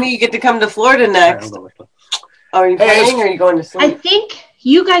yeah, when do you get to come to Florida next? Are you playing or are you going to sleep? I think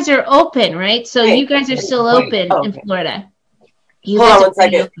you guys are open, right? So you guys are still open in Florida. Hold on one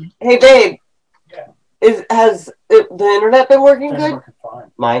second. Hey, babe. Has the internet been working good? Working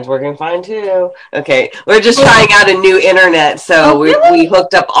fine. Mine's working fine too. Okay, we're just trying out a new internet, so we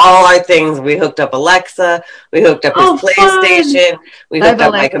hooked up all our things. We hooked up Alexa, we hooked up his PlayStation, we hooked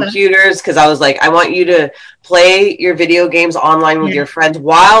up my computers because I was like, I want you to play your video games online with your friends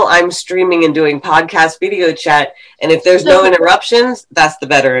while I'm streaming and doing podcast video chat. And if there's no interruptions, that's the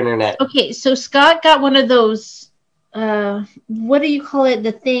better internet. Okay, so Scott got one of those. What do you call it?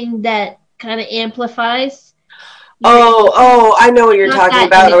 The thing that kind of amplifies. Oh, I know what you're talking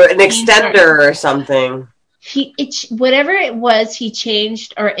about, or an extender or something. Whatever it was, he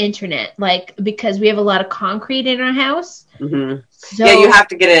changed our internet, like because we have a lot of concrete in our house. Mm-hmm. So, yeah, you have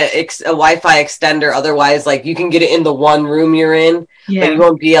to get a Wi-Fi extender, otherwise, like you can get it in the one room you're in, but you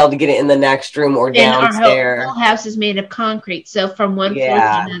won't be able to get it in the next room or downstairs. Our whole house is made of concrete, so from one floor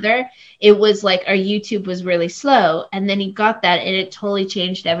to another, it was like our YouTube was really slow, and then he got that, and it totally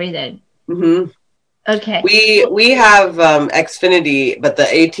changed everything. Mm-hmm. Okay. We have Xfinity, but the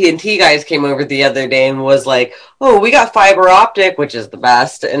AT&T guys came over the other day and was like, "Oh, we got fiber optic, which is the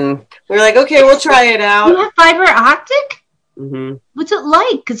best." And we were like, "Okay, we'll try it out." You have fiber optic? Mm-hmm. What's it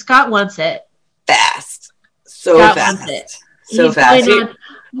like? Because Scott wants it. Fast, so Scott fast, wants it. so fast.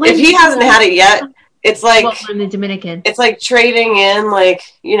 If he hasn't had it yet, It's like Well, in the Dominican. It's like trading in, like,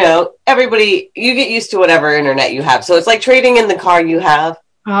 you know, everybody, you get used to whatever internet you have. So it's like trading in the car you have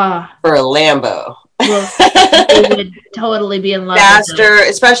for a Lambo. Well, people would totally be in love faster, with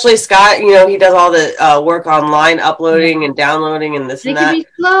especially Scott, you know, he does all the work online, uploading and downloading and this and that. It can be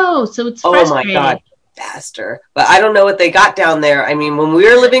slow, so it's my frustrating. God, faster. But I don't know what they got down there. I mean, when we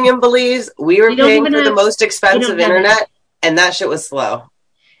were living in Belize, we were paying for the most expensive internet, and that shit was slow.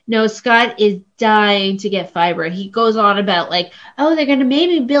 No, Scott is dying to get fiber. He goes on about like, oh, they're going to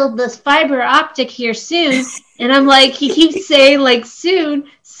maybe build this fiber optic here soon. And I'm like, he keeps saying like soon.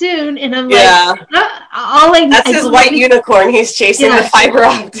 And I'm like, that's his white unicorn. He's chasing the fiber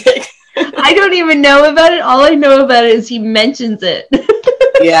optic. I don't even know about it. All I know about it is he mentions it.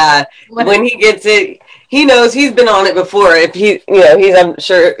 Yeah. When he gets it, he knows he's been on it before. If he, you know, I'm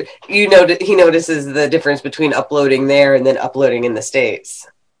sure, you know, he notices the difference between uploading there and then uploading in the States.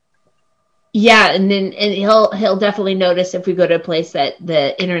 Yeah, and he'll definitely notice if we go to a place that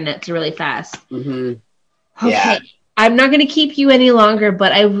the internet's really fast. Mm-hmm. Okay, yeah. I'm not going to keep you any longer,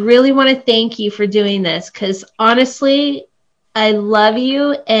 but I really want to thank you for doing this because honestly, I love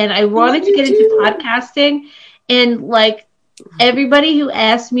you and I wanted to get into podcasting, and like everybody who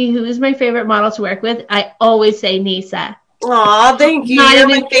asks me who is my favorite model to work with, I always say Nyssa. Aw, thank you. You're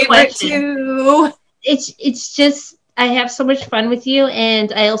my favorite too. It's just I have so much fun with you,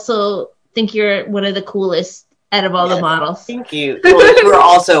 and I also think you're one of the coolest out of all the models. Thank you. Well, you're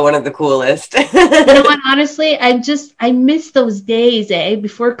also one of the coolest. You know what? Honestly, I miss those days,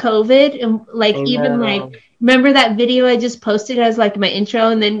 before COVID, and like like remember that video I just posted as like my intro,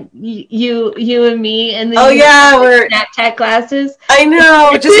 and then you and me, and then we're Snapchat glasses. I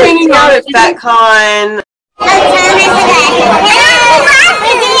know, just hanging out at FatCon.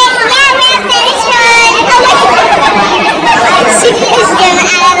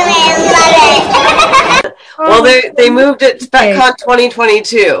 Well, they moved it to FetCon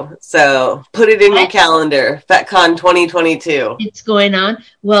 2022, so put it in your calendar. FetCon 2022. It's going on.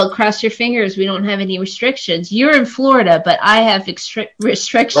 Well, cross your fingers. We don't have any restrictions. You're in Florida, but I have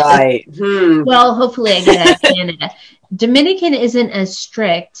restrictions. Right. Well, hopefully I get out of Canada. Dominican isn't as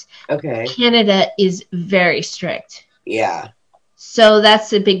strict. Okay. Canada is very strict. Yeah. So that's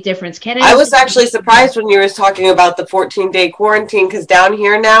the big difference. Canada. I was actually surprised when you were talking about the 14-day quarantine, because down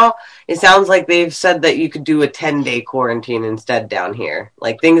here now, it sounds like they've said that you could do a 10-day quarantine instead down here.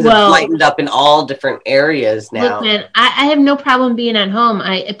 Like things have lightened up in all different areas now. Look, man, I have no problem being at home.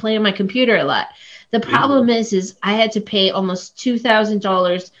 I play on my computer a lot. The problem is I had to pay almost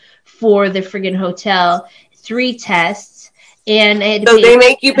 $2,000 for the friggin' hotel, 3 tests, and I had to they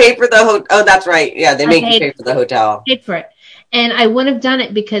make you pay for the hotel. Oh, that's right. Yeah, they make you pay for the hotel. Paid for it. And I wouldn't have done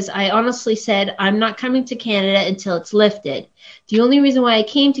it because I honestly said, I'm not coming to Canada until it's lifted. The only reason why I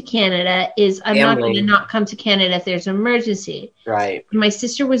came to Canada is I'm not going to not come to Canada if there's an emergency. Right. My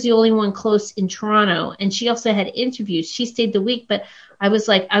sister was the only one close in Toronto, and she also had interviews. She stayed the week, but I was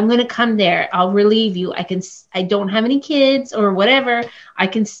like, I'm going to come there. I'll relieve you. I don't have any kids or whatever. I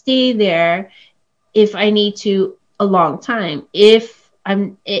can stay there if I need to a long time. If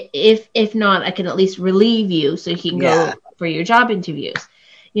not, I can at least relieve you so you can go for your job interviews.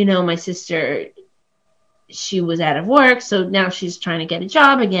 You know, my sister, she was out of work, so now she's trying to get a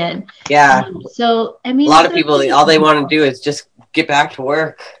job again. Yeah. So, I mean, a lot of people, all they want to do is just get back to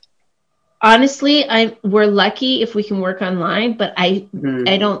work. Honestly, we're lucky if we can work online, but I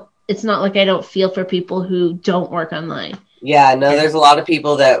don't, it's not like I don't feel for people who don't work online. Yeah, no, there's a lot of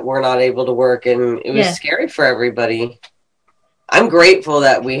people that were not able to work, and it was scary for everybody. I'm grateful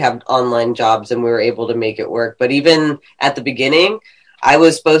that we have online jobs and we were able to make it work. But even at the beginning, I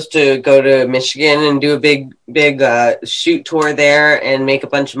was supposed to go to Michigan and do a big shoot tour there and make a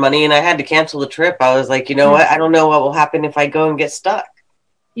bunch of money. And I had to cancel the trip. I was like, you know what? I don't know what will happen if I go and get stuck.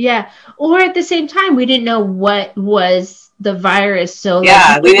 Yeah. Or at the same time, we didn't know what was the virus. So we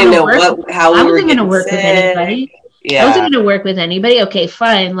didn't know how we were going to work with anybody. Yeah. I wasn't going to work with anybody. Okay,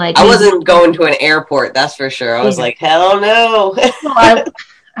 fine. Like I wasn't going to an airport, that's for sure. I was like, hell no.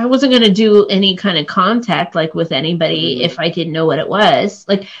 I wasn't going to do any kind of contact like with anybody if I didn't know what it was.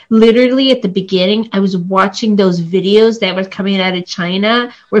 Like literally at the beginning, I was watching those videos that were coming out of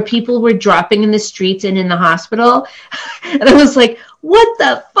China where people were dropping in the streets and in the hospital. And I was like, what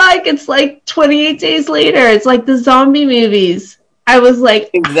the fuck? It's like 28 days later. It's like the zombie movies. I was like,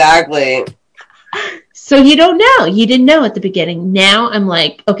 exactly. So you don't know. You didn't know at the beginning. Now I'm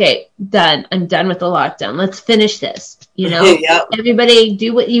like, okay, done. I'm done with the lockdown. Let's finish this. You know, Yep. Everybody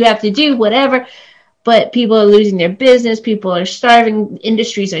do what you have to do, whatever. But people are losing their business. People are starving.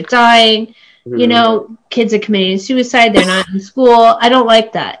 Industries are dying. You know, kids are committing suicide. They're not in school. I don't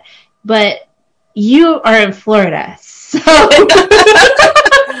like that. But you are in Florida, so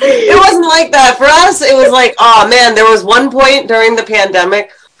it wasn't like that for us. It was like, oh man, there was one point during the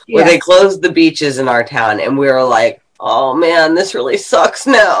pandemic where they closed the beaches in our town, and we were like, oh man, this really sucks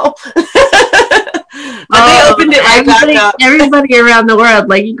now. But they opened it right back up. Everybody around the world,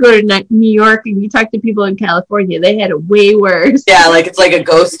 like you go to New York and you talk to people in California, they had it way worse. Yeah, like it's like a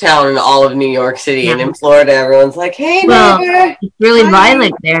ghost town in all of New York City, and in Florida, everyone's like, "Hey, neighbor." It's really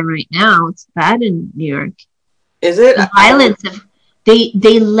violent there right now. It's bad in New York. Is it? The violence of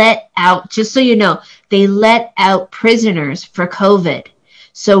they let out. Just so you know, they let out prisoners for COVID.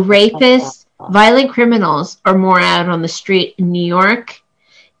 So rapists, violent criminals are more out on the street in New York.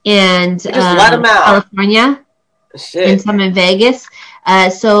 And just let them out. California, and some in Vegas.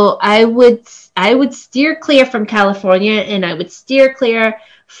 So I would steer clear from California, and I would steer clear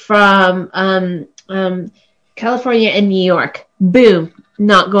from California and New York. Boom,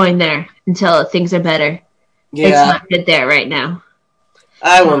 not going there until things are better. Yeah. It's not good there right now.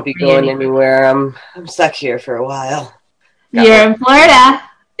 I won't be going anywhere. I'm stuck here for a while. You're in Florida.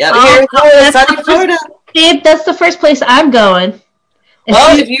 Yeah, here in Florida, sunny Florida. Babe, that's the first place I'm going.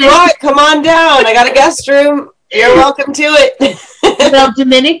 Well, if you want, come on down. I got a guest room. You're welcome to it. Well,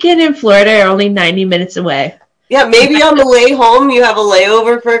 Dominican and Florida are only 90 minutes away. Yeah, maybe on the way home you have a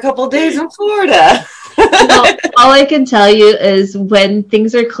layover for a couple of days in Florida. Well, all I can tell you is when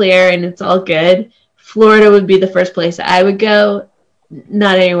things are clear and it's all good, Florida would be the first place I would go.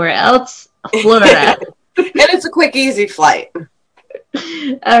 Not anywhere else. Florida. And it's a quick, easy flight.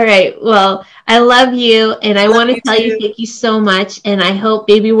 All right. Well, I love you, and I want to tell you thank you so much, and I hope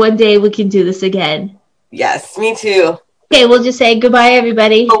maybe one day we can do this again. Yes, me too. Okay, we'll just say goodbye,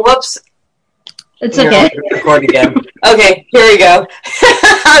 everybody. Oh, whoops. It's okay. Record again. Okay, here we go.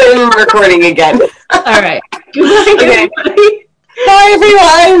 I'm recording again. All right. Goodbye, everybody. Bye,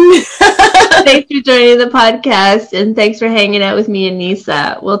 everyone. Thanks for joining the podcast, and thanks for hanging out with me and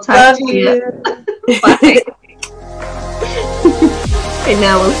Nyssa. We'll talk to you. Bye. Okay,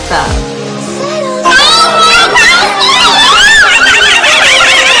 now we'll stop.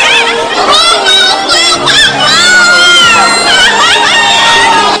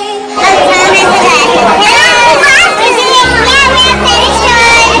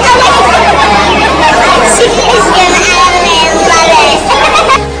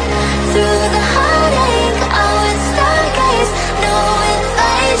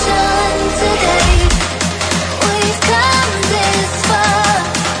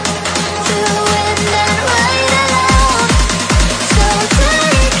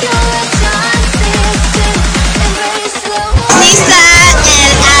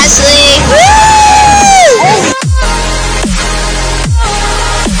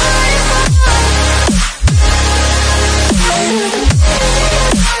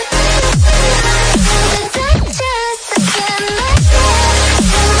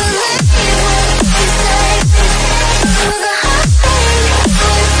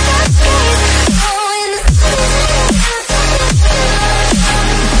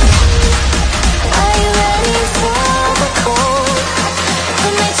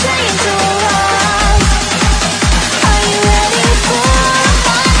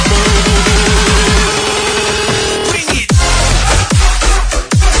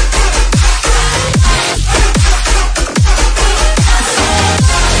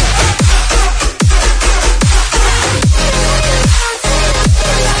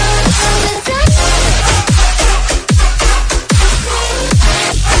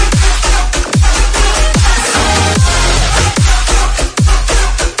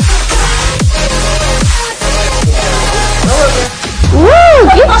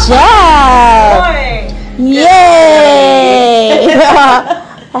 Yay!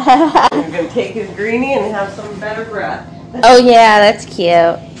 I'm going to take his greenie and have some better breath. Oh yeah, that's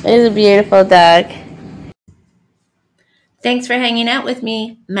cute. It's a beautiful dog. Thanks for hanging out with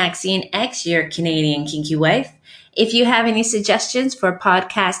me, Maxine X, your Canadian kinky wife. If you have any suggestions for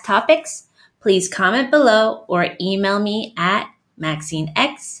podcast topics, please comment below or email me at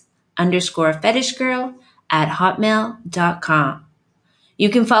MaxineX_fetishgirl@hotmail.com. You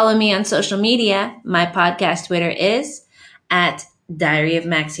can follow me on social media. My podcast Twitter is at Diary of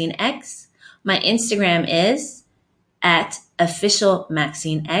Maxine X. My Instagram is at official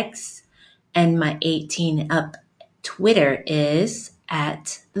Maxine X. And my 18 up Twitter is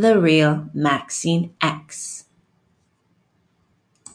at The Real Maxine X.